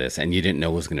waiting for this. And you didn't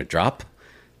know it was going to drop.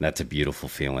 That's a beautiful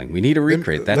feeling. We need to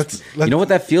recreate that. You know what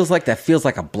that feels like? That feels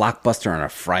like a blockbuster on a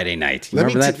Friday night. You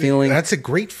remember that feeling? That's a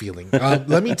great feeling.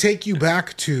 Let me take you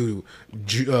back to,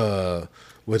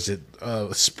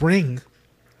 spring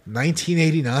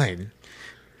 1989.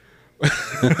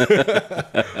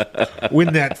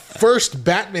 When that first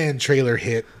Batman trailer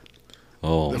hit.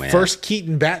 Oh, man. First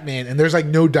Keaton Batman, and there's like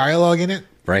no dialogue in it.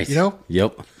 Right. Yep.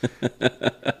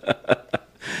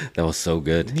 That was so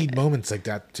good. You need moments like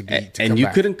that to and you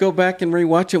back. Couldn't go back and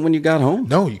rewatch it when you got home.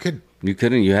 No, you couldn't. You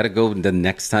couldn't. You had to go the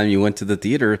next time you went to the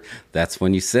theater. That's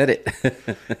when you said it.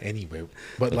 Anyway,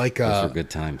 but those were good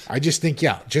times. I just think,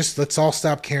 just let's all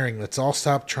stop caring. Let's all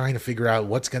stop trying to figure out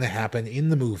what's going to happen in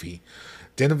the movie.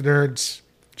 Den of Nerds,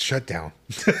 shut down.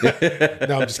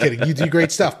 No, I'm just kidding. You do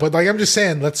great stuff, but I'm just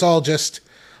saying, let's all just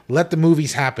let the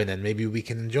movies happen, and maybe we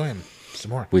can enjoy them some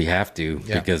more. We have to,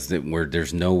 because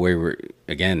there's no way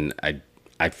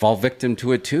I fall victim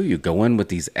to it too. You go in with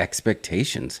these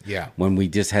expectations. Yeah. When we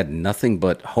just had nothing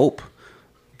but hope.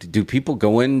 Do people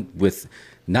go in with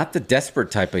not the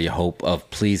desperate type of hope of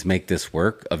please make this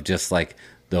work, of just like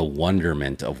the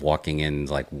wonderment of walking in,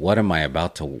 like, what am I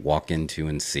about to walk into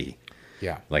and see?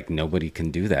 Yeah. Like, nobody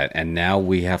can do that. And now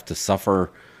we have to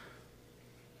suffer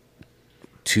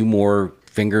 2 more,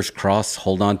 fingers crossed,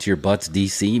 hold on to your butts,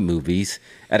 DC movies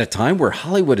at a time where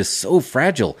Hollywood is so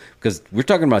fragile. Because we're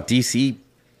talking about DC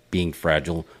being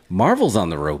fragile. Marvel's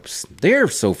on the ropes. They're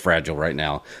so fragile right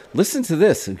now. Listen to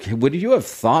this. Would you have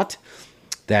thought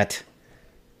that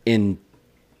in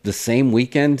the same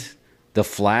weekend, The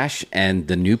Flash and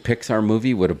the new Pixar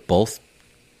movie would have both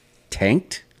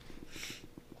tanked?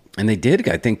 And they did.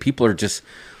 I think people are just...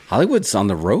 Hollywood's on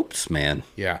the ropes, man.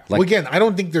 Yeah. Well, again, I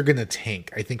don't think they're going to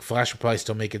tank. I think Flash will probably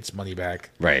still make its money back.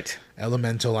 Right.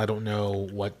 Elemental, I don't know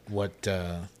what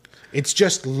it's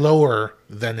just lower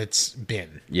than it's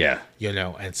been. Yeah.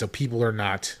 And so people are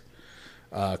not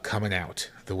coming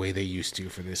out the way they used to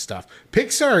for this stuff.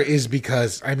 Pixar is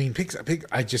because, I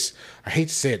hate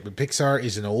to say it, but Pixar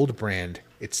is an old brand.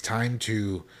 It's time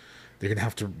they're going to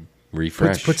have to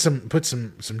refresh. Put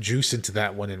some juice into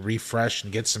that one and refresh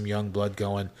and get some young blood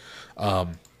going.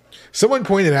 Someone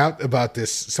pointed out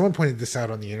this. Someone pointed this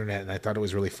out on the internet, and I thought it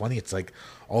was really funny. It's like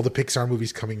all the Pixar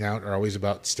movies coming out are always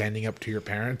about standing up to your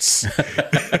parents,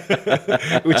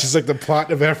 which is like the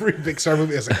plot of every Pixar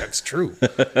movie. I was like, that's true.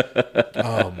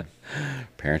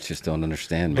 Parents just don't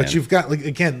understand, man. But you've got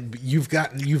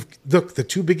look, the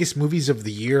 2 biggest movies of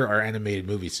the year are animated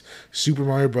movies: Super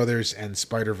Mario Brothers and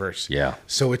Spider-Verse. Yeah.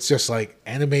 So it's just like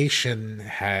animation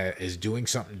is doing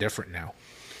something different now,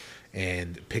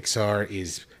 and Pixar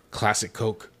is classic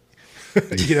Coke,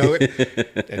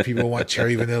 and people want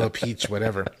cherry, vanilla, peach,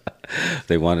 whatever.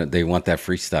 They want that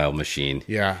freestyle machine.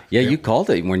 Yeah. Yeah, you called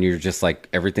it when you're just like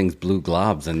everything's blue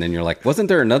globs, and then you're like, wasn't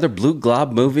there another blue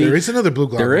glob movie? There is another blue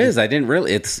glob. There movie. is. I didn't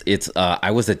really. It's.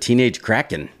 I was a teenage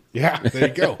Kraken. Yeah, there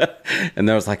you go.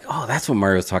 And I was like, oh, that's what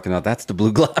Mario was talking about. That's the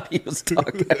blue glob he was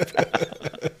talking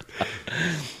about.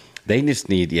 They just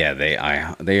need, they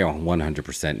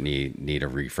 100% need a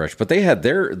refresh. But they had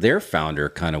their founder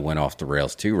kind of went off the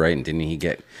rails too, right? And didn't he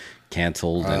get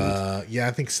canceled? And Yeah,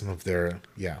 I think some of their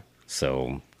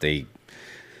so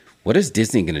what is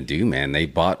Disney going to do, man? They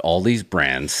bought all these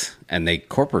brands and they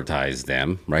corporatized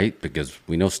them, right? Because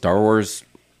we know Star Wars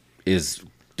is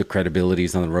the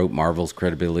credibility's on the rope, Marvel's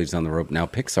credibility's on the rope. Now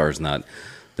Pixar's not.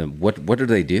 What do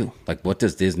they do? Like, what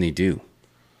does Disney do?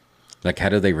 Like, how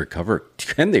do they recover?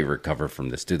 Can they recover from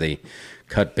this? Do they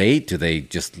cut bait? Do they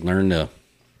just learn to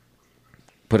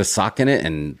put a sock in it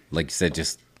and, like you said,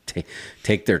 just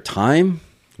take their time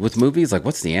with movies? Like,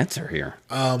 what's the answer here?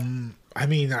 I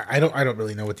mean, I don't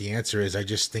really know what the answer is. I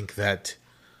just think that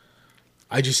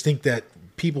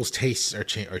people's tastes are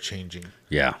changing.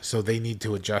 Yeah. So they need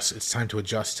to adjust. It's time to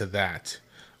adjust to that,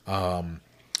 or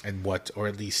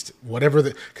at least whatever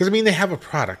because I mean they have a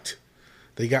product.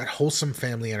 They got wholesome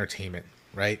family entertainment,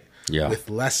 right? Yeah. With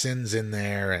lessons in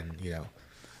there, and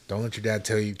don't let your dad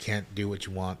tell you can't do what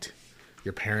you want.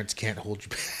 Your parents can't hold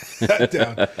you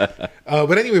down.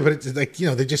 But anyway, it's like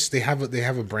they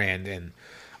have a brand, and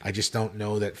I just don't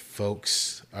know that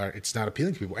folks are. It's not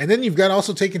appealing to people. And then you've got to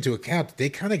also take into account that they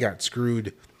kind of got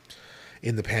screwed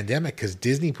in the pandemic because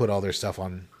Disney put all their stuff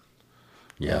on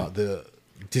the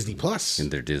Disney Plus. In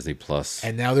their Disney Plus.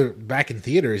 And now they're back in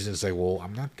theaters, and it's like, well,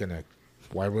 I'm not gonna.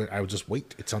 Why would I would just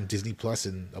wait? It's on Disney Plus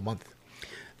in a month.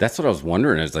 That's what I was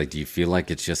wondering. Is like, do you feel like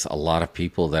it's just a lot of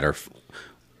people that are?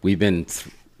 We've been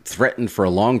threatened for a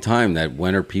long time that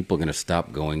when are people going to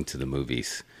stop going to the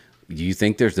movies? Do you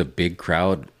think there's a big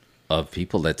crowd of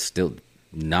people that's still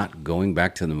not going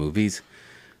back to the movies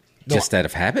just out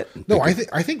of habit? No, I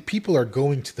think people are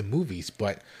going to the movies,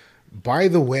 but by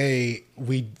the way,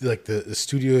 we like the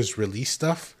studios release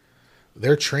stuff.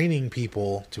 They're training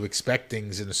people to expect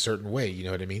things in a certain way. You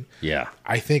know what I mean? Yeah.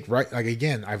 I think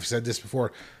again, I've said this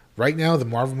before. Right now, the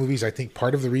Marvel movies, I think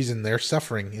part of the reason they're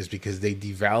suffering is because they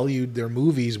devalued their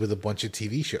movies with a bunch of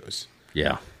TV shows.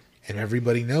 Yeah. And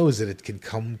everybody knows that it's going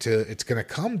to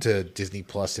come to Disney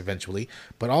Plus eventually.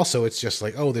 But also, it's just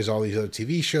like, oh, there's all these other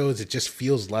TV shows. It just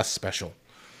feels less special,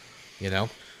 Yeah,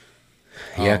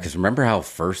 because remember how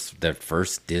that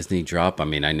first Disney drop? I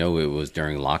mean, I know it was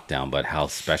during lockdown, but how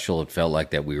special it felt like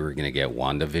that we were going to get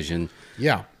WandaVision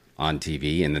on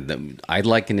TV. And I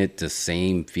liken it to the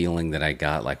same feeling that I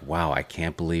got like, wow, I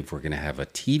can't believe we're going to have a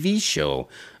TV show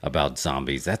about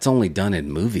zombies. That's only done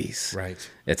in movies. Right.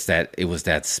 It was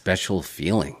that special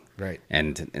feeling. Right.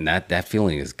 And that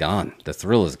feeling is gone. The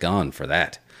thrill is gone for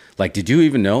that. Like, did you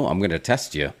even know? I'm going to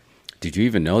test you. Did you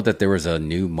even know that there was a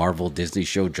new Marvel Disney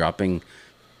show dropping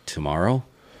tomorrow?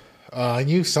 I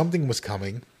knew something was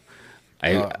coming.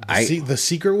 The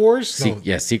Secret Wars?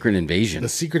 Secret Invasion. The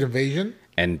Secret Invasion?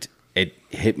 And it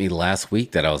hit me last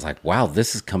week that I was like, wow,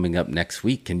 this is coming up next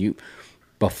week.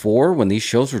 Before, when these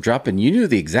shows were dropping, you knew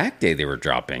the exact day they were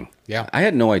dropping. Yeah. I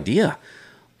had no idea.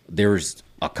 There was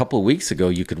a couple of weeks ago,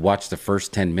 you could watch the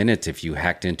first 10 minutes if you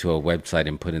hacked into a website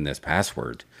and put in this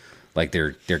password. Like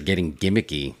they're getting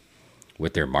gimmicky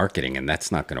with their marketing, and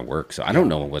that's not going to work. So I don't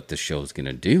know what this show is going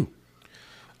to do.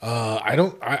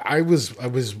 I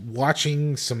was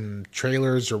watching some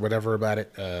trailers or whatever about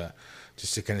it,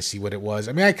 just to kind of see what it was.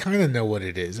 I mean, I kind of know what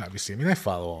it is, obviously. I mean, I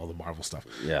follow all the Marvel stuff.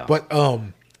 Yeah. But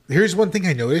here's one thing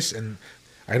I noticed, and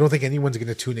I don't think anyone's going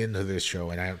to tune into this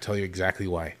show, and I'll tell you exactly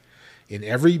why. In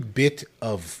every bit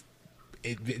of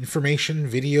information,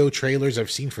 video, trailers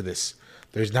I've seen for this,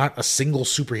 there's not a single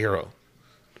superhero.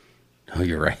 Oh,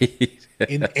 you're right.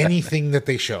 In anything that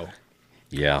they show.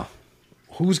 Yeah.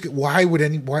 Why what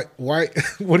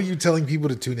are you telling people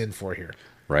to tune in for here?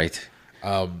 Right.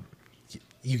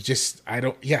 You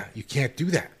can't do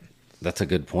that. That's a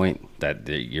good point, that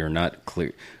you're not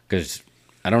clear, because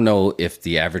I don't know if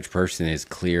the average person is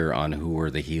clear on who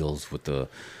were the heels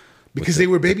because they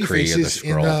were baby faces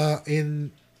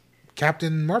in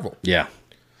Captain Marvel. Yeah.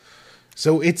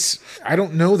 So I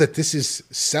don't know that this is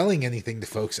selling anything to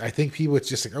folks. I think people, it's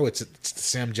just like, oh, it's the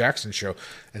Sam Jackson show,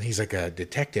 and he's like a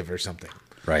detective or something.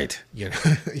 Right.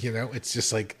 It's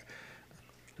just like,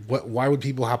 why would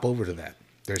people hop over to that?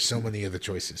 There's so many other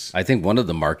choices. I think one of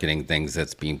the marketing things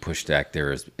that's being pushed back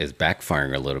there is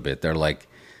backfiring a little bit. They're like,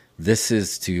 this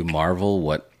is to Marvel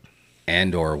what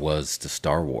Andor was to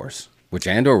Star Wars, which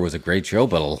Andor was a great show,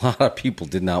 but a lot of people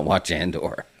did not watch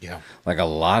Andor. Yeah. Like a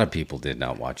lot of people did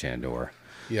not watch Andor.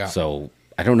 Yeah. So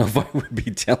I don't know if I would be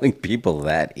telling people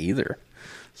that either.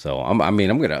 So I'm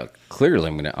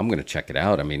gonna check it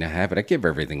out. I mean, I have it. I give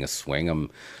everything a swing.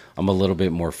 I'm a little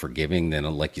bit more forgiving than,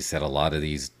 like you said, a lot of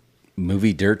these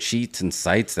movie dirt sheets and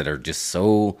sites that are just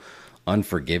so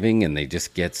unforgiving and they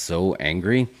just get so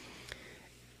angry.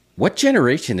 What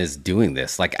generation is doing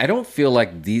this? Like, I don't feel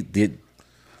like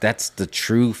that's the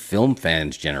true film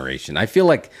fans generation. I feel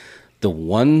like the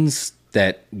ones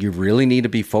that you really need to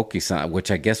be focused on, which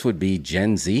I guess would be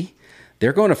Gen Z,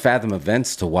 they're going to Fathom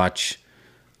Events to watch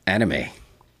anime.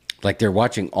 Like, they're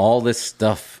watching all this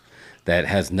stuff that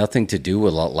has nothing to do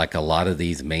with like a lot of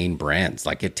these main brands.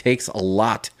 Like, it takes a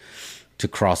lot to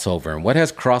cross over. And what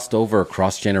has crossed over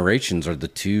across generations are the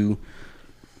two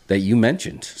that you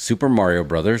mentioned. Super Mario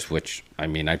Brothers, which, I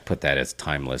mean, I put that as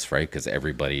timeless, right? Because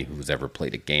everybody who's ever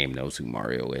played a game knows who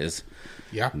Mario is.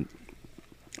 Yeah.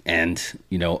 And,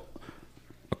 you know,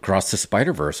 Across the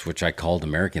Spider-Verse, which I called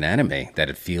American anime, that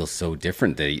it feels so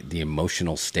different. The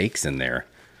emotional stakes in there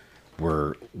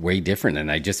were way different. And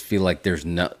I just feel like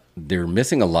they're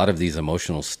missing a lot of these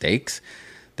emotional stakes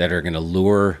that are going to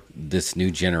lure this new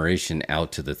generation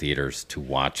out to the theaters to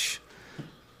watch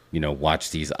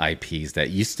these IPs that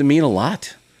used to mean a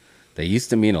lot. They used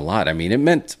to mean a lot. I mean, it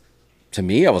meant, to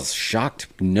me, I was shocked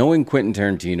knowing Quentin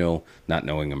Tarantino, not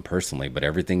knowing him personally, but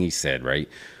everything he said, right?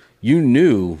 You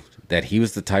knew that he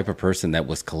was the type of person that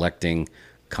was collecting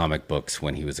comic books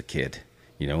when he was a kid,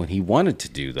 you know, and he wanted to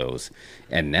do those.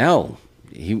 And now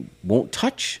he won't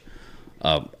touch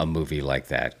a movie like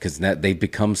that because they've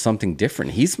become something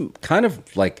different. He's kind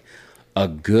of like a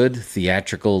good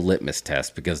theatrical litmus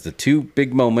test, because the two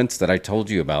big moments that I told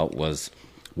you about was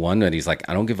one that he's like,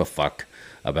 I don't give a fuck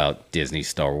about Disney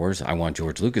Star Wars. I want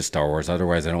George Lucas Star Wars.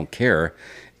 Otherwise, I don't care.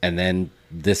 And then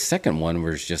this second one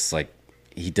where it's just like,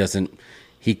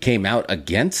 he came out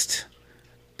against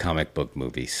comic book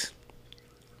movies.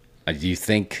 Do you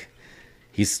think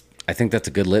I think that's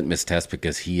a good litmus test,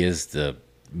 because he is the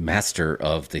master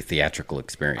of the theatrical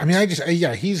experience. I mean,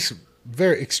 he's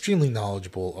very extremely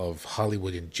knowledgeable of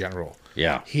Hollywood in general.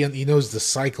 Yeah. He knows the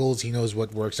cycles, he knows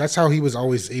what works. That's how he was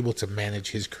always able to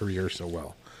manage his career so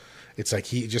well. It's like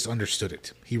he just understood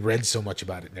it. He read so much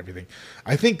about it and everything.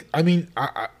 I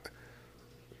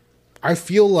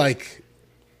feel like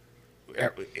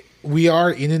we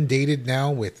are inundated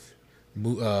now with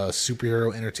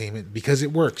superhero entertainment because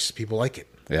it works. People like it.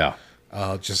 Yeah.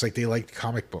 Just like they like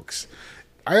comic books.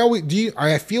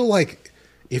 I feel like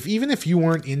even if you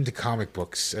weren't into comic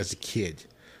books as a kid,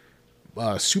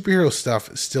 superhero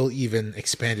stuff still even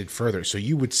expanded further. So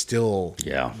you would still,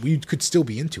 we could still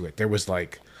be into it. There was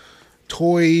like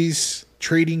toys,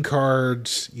 trading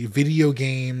cards, video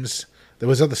games. There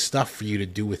was other stuff for you to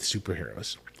do with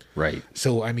superheroes. Right.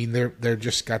 So I mean, they're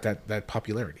just got that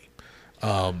popularity.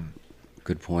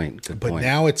 Good point. But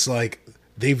now it's like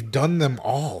they've done them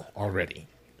all already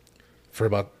for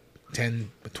about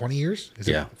 10, 20 years. Is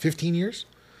it 15 years?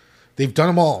 They've done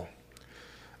them all.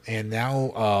 And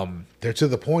now they're to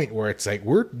the point where it's like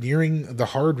we're nearing the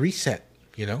hard reset.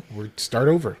 You know, we're start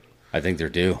over. I think they're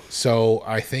due. So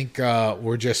I think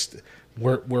we're just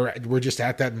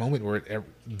at that moment where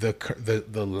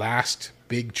the last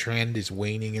big trend is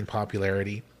waning in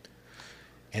popularity,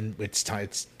 and it's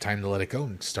time to let it go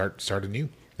and start anew.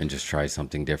 And just try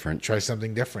something different.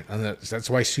 And that's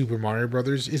why Super Mario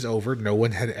Brothers is over. No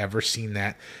one had ever seen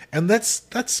that. And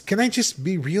that's can I just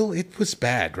be real? It was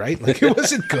bad, right? Like, it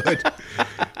wasn't good.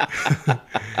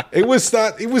 It was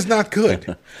not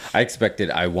good.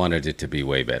 I wanted it to be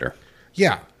way better.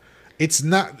 Yeah. It's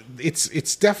not,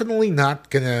 it's definitely not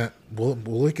gonna,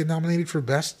 will it get nominated for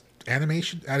best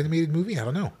animated movie? I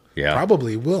don't know. Yeah.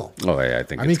 Probably will. Oh, yeah, I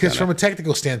think because from a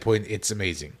technical standpoint, it's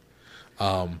amazing.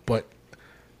 But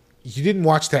you didn't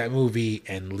watch that movie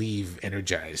and leave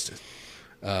energized.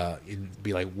 And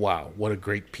be like, wow, what a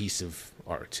great piece of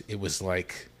art. It was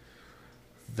like,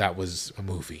 that was a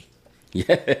movie.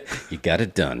 Yeah, you got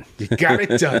it done.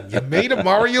 You made a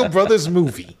Mario Brothers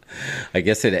movie. I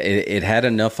guess it had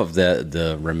enough of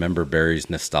the Remember Barry's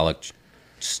nostalgic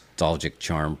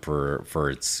charm for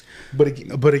its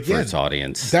again, for its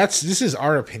audience. This is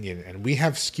our opinion, and we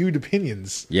have skewed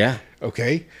opinions. Yeah.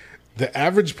 Okay. The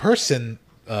average person,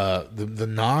 the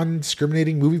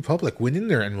non-discriminating movie public, went in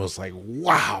there and was like,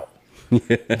 "Wow,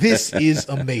 this is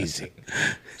amazing!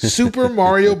 Super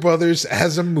Mario Brothers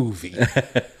as a movie."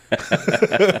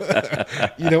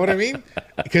 You know what I mean?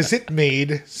 Because it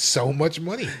made so much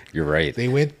money. You're right. They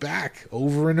went back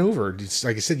over and over. It's,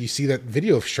 like I said, you see that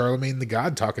video of Charlemagne the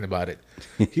God talking about it.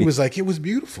 He was like, it was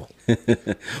beautiful.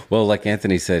 Well, like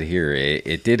Anthony said here,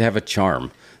 it did have a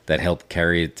charm that helped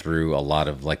carry it through a lot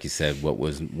of, like you said, what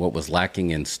was lacking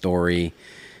in story.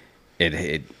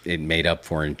 It made up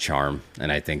for in charm,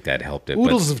 and I think that helped it.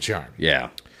 Oodles of charm. Yeah.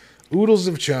 Oodles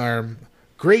of charm.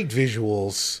 Great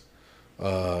visuals.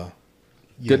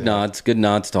 Good nods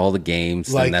to all the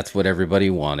games, Like- and that's what everybody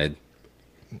wanted.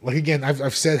 Like again,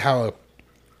 I've said how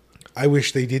I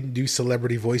wish they didn't do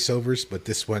celebrity voiceovers, but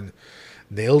this one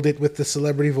nailed it with the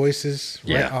celebrity voices.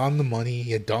 Right Yeah. on the money.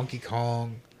 You had Donkey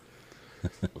Kong.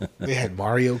 They had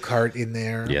Mario Kart in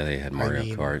there. Yeah, they had Mario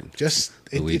Kart. Just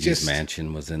it Luigi's just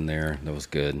Mansion was in there. That was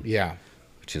good. yeah.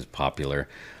 Which is popular.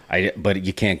 But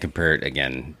you can't compare it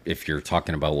again. If you're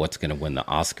talking about what's going to win the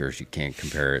Oscars, you can't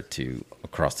compare it to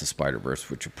Across the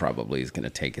Spider-Verse, which probably is going to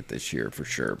take it this year for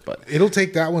sure. But It'll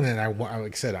take that one, and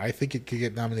like I said, I think it could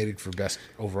get nominated for best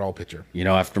overall picture.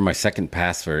 after my second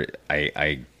pass for it,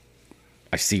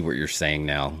 I see what you're saying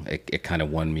now. It kind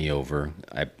of won me over.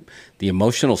 The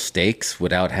emotional stakes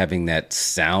without having that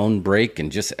sound break,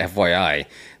 and just FYI,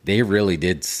 they really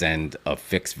did send a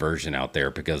fixed version out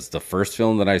there, because the first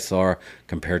film that I saw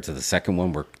compared to the second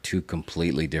one were two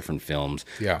completely different films.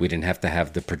 Yeah. We didn't have to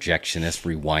have the projectionist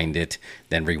rewind it,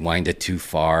 then rewind it too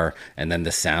far, and then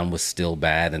the sound was still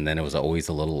bad, and then it was always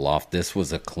a little off. This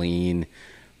was a clean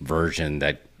version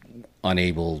that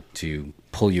unable to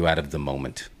pull you out of the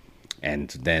moment. And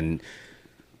then,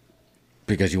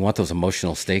 because you want those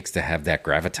emotional stakes to have that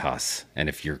gravitas. And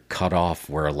if you're cut off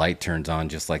where a light turns on,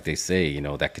 just like they say,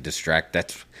 that could distract.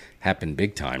 That's happened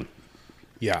big time.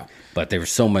 Yeah. But there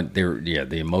was so much there. Yeah.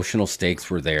 The emotional stakes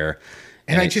were there.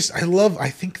 And I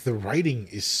think the writing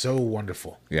is so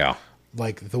wonderful. Yeah.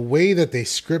 Like the way that they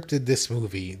scripted this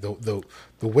movie, the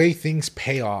way things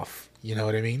pay off, you know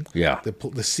what I mean? Yeah.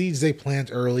 The seeds they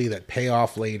plant early that pay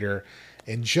off later,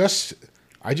 and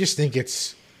I just think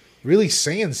it's really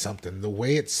saying something, the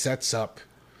way it sets up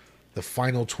the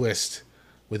final twist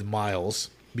with Miles,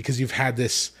 because you've had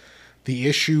the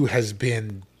issue has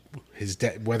been his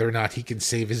dad, whether or not he can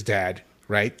save his dad,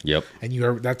 right? Yep.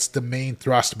 And that's the main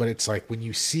thrust, but it's like when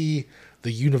you see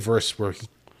the universe where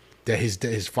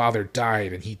his father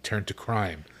died and he turned to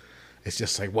crime, it's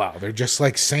just like, wow, they're just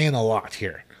like saying a lot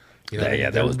here. Yeah,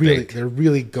 that was really, big. They're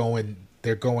really going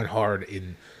hard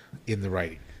in the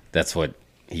writing. That's what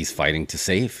he's fighting to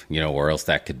save, or else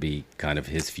that could be kind of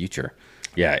his future.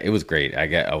 Yeah, it was great.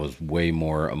 I was way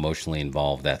more emotionally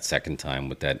involved that second time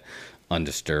with that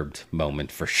undisturbed moment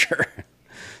for sure.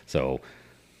 So,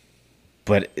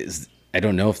 but I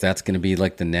don't know if that's going to be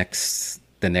like the next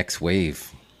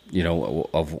wave,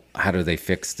 of how do they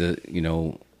fix the,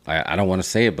 I don't want to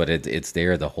say it, but it's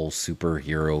there, the whole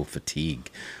superhero fatigue.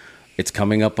 It's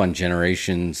coming up on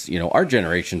generations, our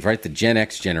generations, right? The Gen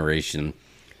X generation.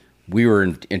 We were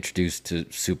introduced to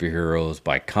superheroes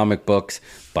by comic books,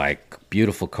 by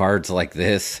beautiful cards like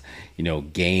this,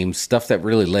 games, stuff that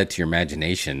really led to your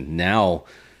imagination. Now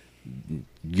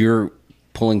you're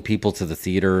pulling people to the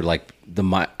theater. Like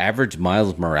the average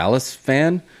Miles Morales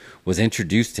fan was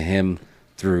introduced to him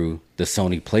through the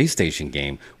Sony PlayStation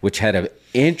game, which had an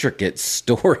intricate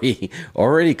story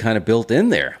already kind of built in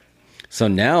there. So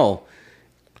now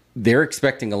they're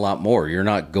expecting a lot more. You're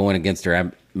not going against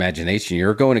their imagination.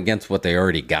 You're going against what they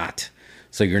already got.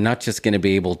 So you're not just going to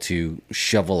be able to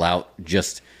shovel out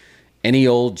just any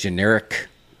old generic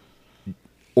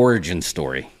origin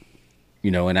story,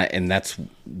 and that's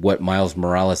what Miles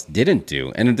Morales didn't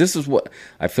do. And this is what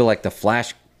I feel like the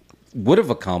Flash would have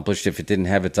accomplished if it didn't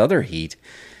have its other heat.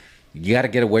 You got to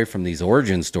get away from these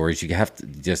origin stories. You have to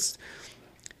just...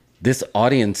 This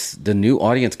audience, the new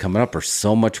audience coming up, are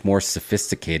so much more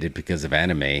sophisticated because of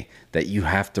anime that you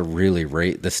have to really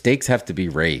the stakes have to be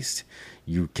raised.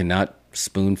 You cannot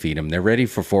spoon feed them. They're ready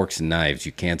for forks and knives.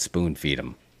 You can't spoon feed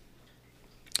them.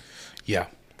 Yeah,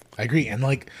 I agree. And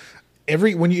like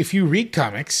if you read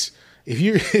comics, if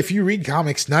you read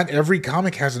comics, not every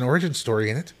comic has an origin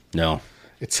story in it. No.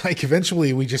 It's like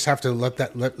eventually we just have to leave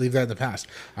that in the past.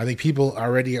 I think people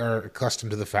already are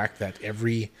accustomed to the fact that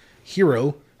every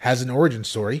hero has an origin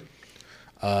story,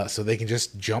 so they can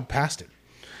just jump past it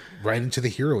right into the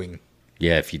heroing.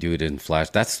 Yeah, if you do it in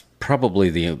Flash, that's probably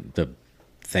the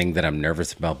thing that I'm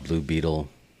nervous about Blue Beetle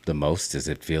the most, is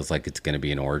it feels like it's going to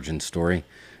be an origin story.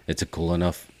 It's a cool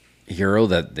enough hero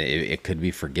that it could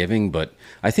be forgiving, but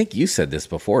I think you said this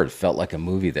before. It felt like a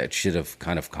movie that should have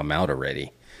kind of come out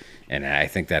already, and I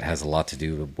think that has a lot to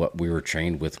do with what we were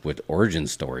trained with origin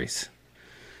stories.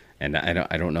 And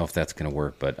I don't know if that's going to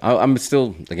work, but I'm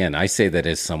still, again, I say that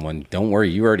as someone, don't worry,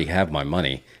 you already have my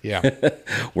money. Yeah.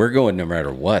 We're going no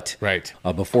matter what. Right.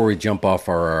 Before we jump off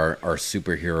our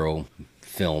superhero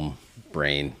film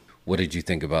brain, what did you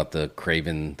think about the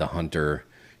Kraven the Hunter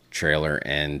trailer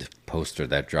and poster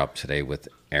that dropped today with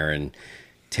Aaron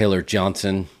Taylor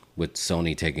Johnson, with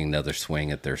Sony taking another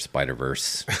swing at their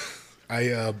Spider-Verse. I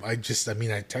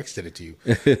texted it to you.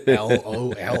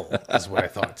 LOL is what I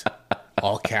thought.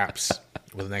 All caps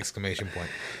with an exclamation point.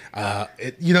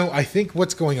 I think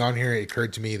what's going on here, it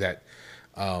occurred to me that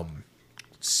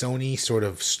Sony sort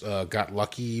of got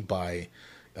lucky by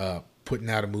putting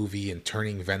out a movie and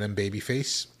turning Venom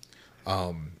babyface,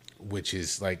 which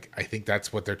is like, I think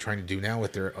that's what they're trying to do now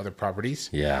with their other properties.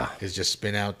 Yeah. Is just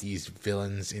spin out these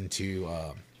villains into,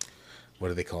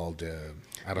 what are they called?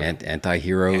 I don't know.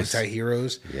 Anti-heroes.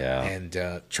 Anti-heroes. Yeah.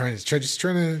 And trying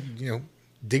to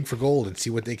dig for gold and see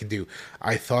what they can do.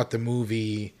 I thought the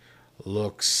movie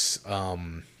looks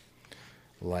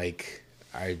like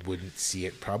I wouldn't see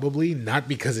it probably. Not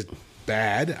because it's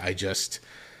bad.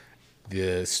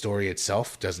 The story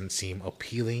itself doesn't seem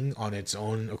appealing on its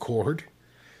own accord.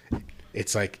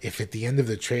 It's like if at the end of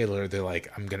the trailer they're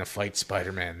like, I'm going to fight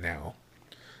Spider-Man now.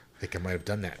 I think I might have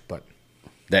done that, but...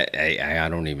 That I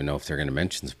don't even know if they're going to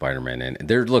mention Spider-Man. And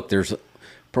there's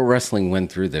pro wrestling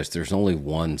went through this. There's only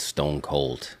one Stone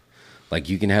Cold. Like,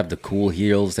 you can have the cool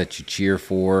heels that you cheer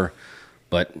for,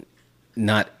 but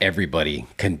not everybody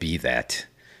can be that.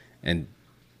 And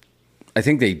I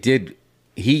think they did.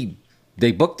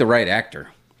 They booked the right actor.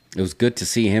 It was good to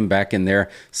see him back in there.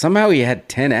 Somehow he had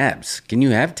 10 abs. Can you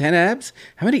have 10 abs?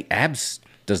 How many abs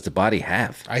does the body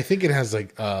have? I think it has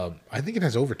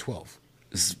over 12.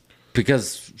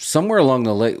 Because somewhere along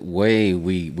the way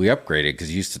we upgraded,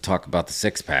 because you used to talk about the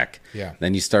 6-pack. Yeah.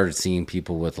 Then you started seeing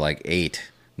people with like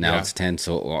 8. Now Yeah. it's 10.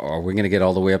 So are we going to get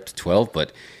all the way up to 12?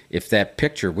 But if that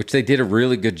picture, which they did a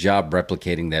really good job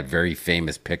replicating that very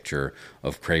famous picture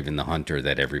of Kraven the Hunter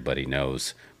that everybody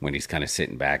knows when he's kind of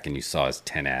sitting back and you saw his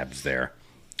 10 abs there.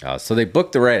 So they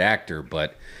booked the right actor,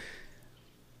 but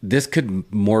this could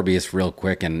Morbius real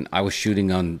quick. And I was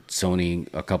shooting on Sony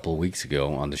a couple of weeks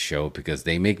ago on the show because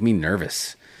they make me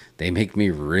nervous. They make me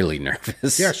really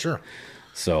nervous. Yeah, sure.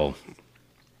 So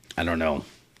I don't know.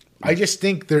 I just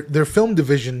think their film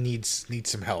division needs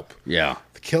some help. Yeah.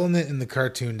 They're killing it in the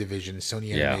cartoon division,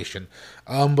 Sony Animation.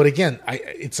 But again,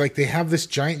 it's like they have this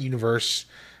giant universe.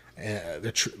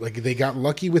 They got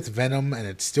lucky with Venom, and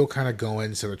it's still kind of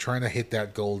going. So they're trying to hit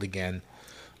that gold again.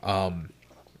 I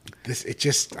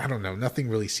don't know. Nothing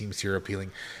really seems here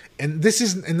appealing. And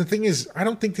the thing is, I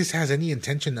don't think this has any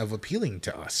intention of appealing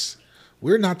to us.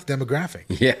 We're not the demographic.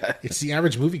 Yeah. It's the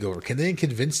average moviegoer. Can they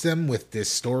convince them with this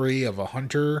story of a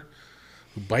hunter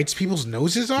who bites people's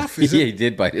noses off? He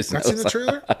did bite his That's nose. in the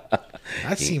trailer?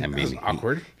 That was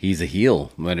awkward. He's a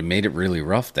heel, but it made it really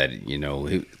rough that,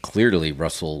 clearly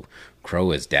Russell Crowe,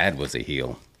 his dad, was a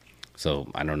heel. So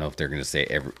I don't know if they're going to say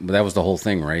but that was the whole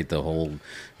thing, right? The whole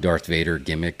Darth Vader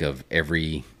gimmick of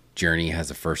every journey has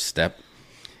a first step.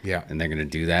 Yeah. And they're going to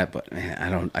do that, but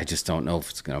I just don't know if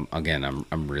it's going to, again,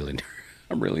 I'm really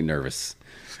nervous.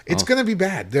 It's going to be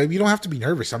bad. You don't have to be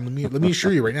nervous. Let me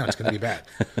assure you right now, it's going to be bad.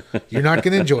 You're not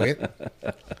going to enjoy it.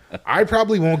 I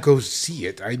probably won't go see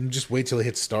it. I just wait till it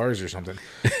hits stars or something.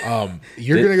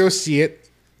 You're going to go see it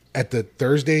at the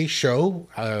Thursday show.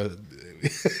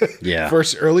 Yeah.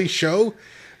 First early show.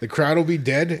 The crowd will be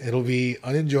dead. It'll be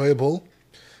unenjoyable.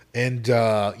 And,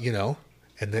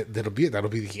 and that'll be it. That'll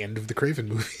be the end of the Kraven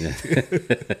movie.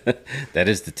 That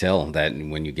is to tell that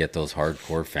when you get those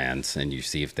hardcore fans and you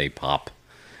see if they pop,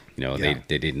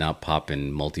 they did not pop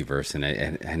in Multiverse, and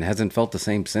it hasn't felt the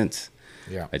same since.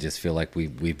 Yeah. I just feel like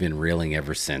we've been reeling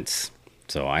ever since.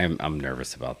 So I'm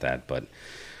nervous about that, but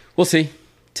we'll see.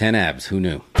 10 abs, who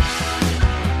knew?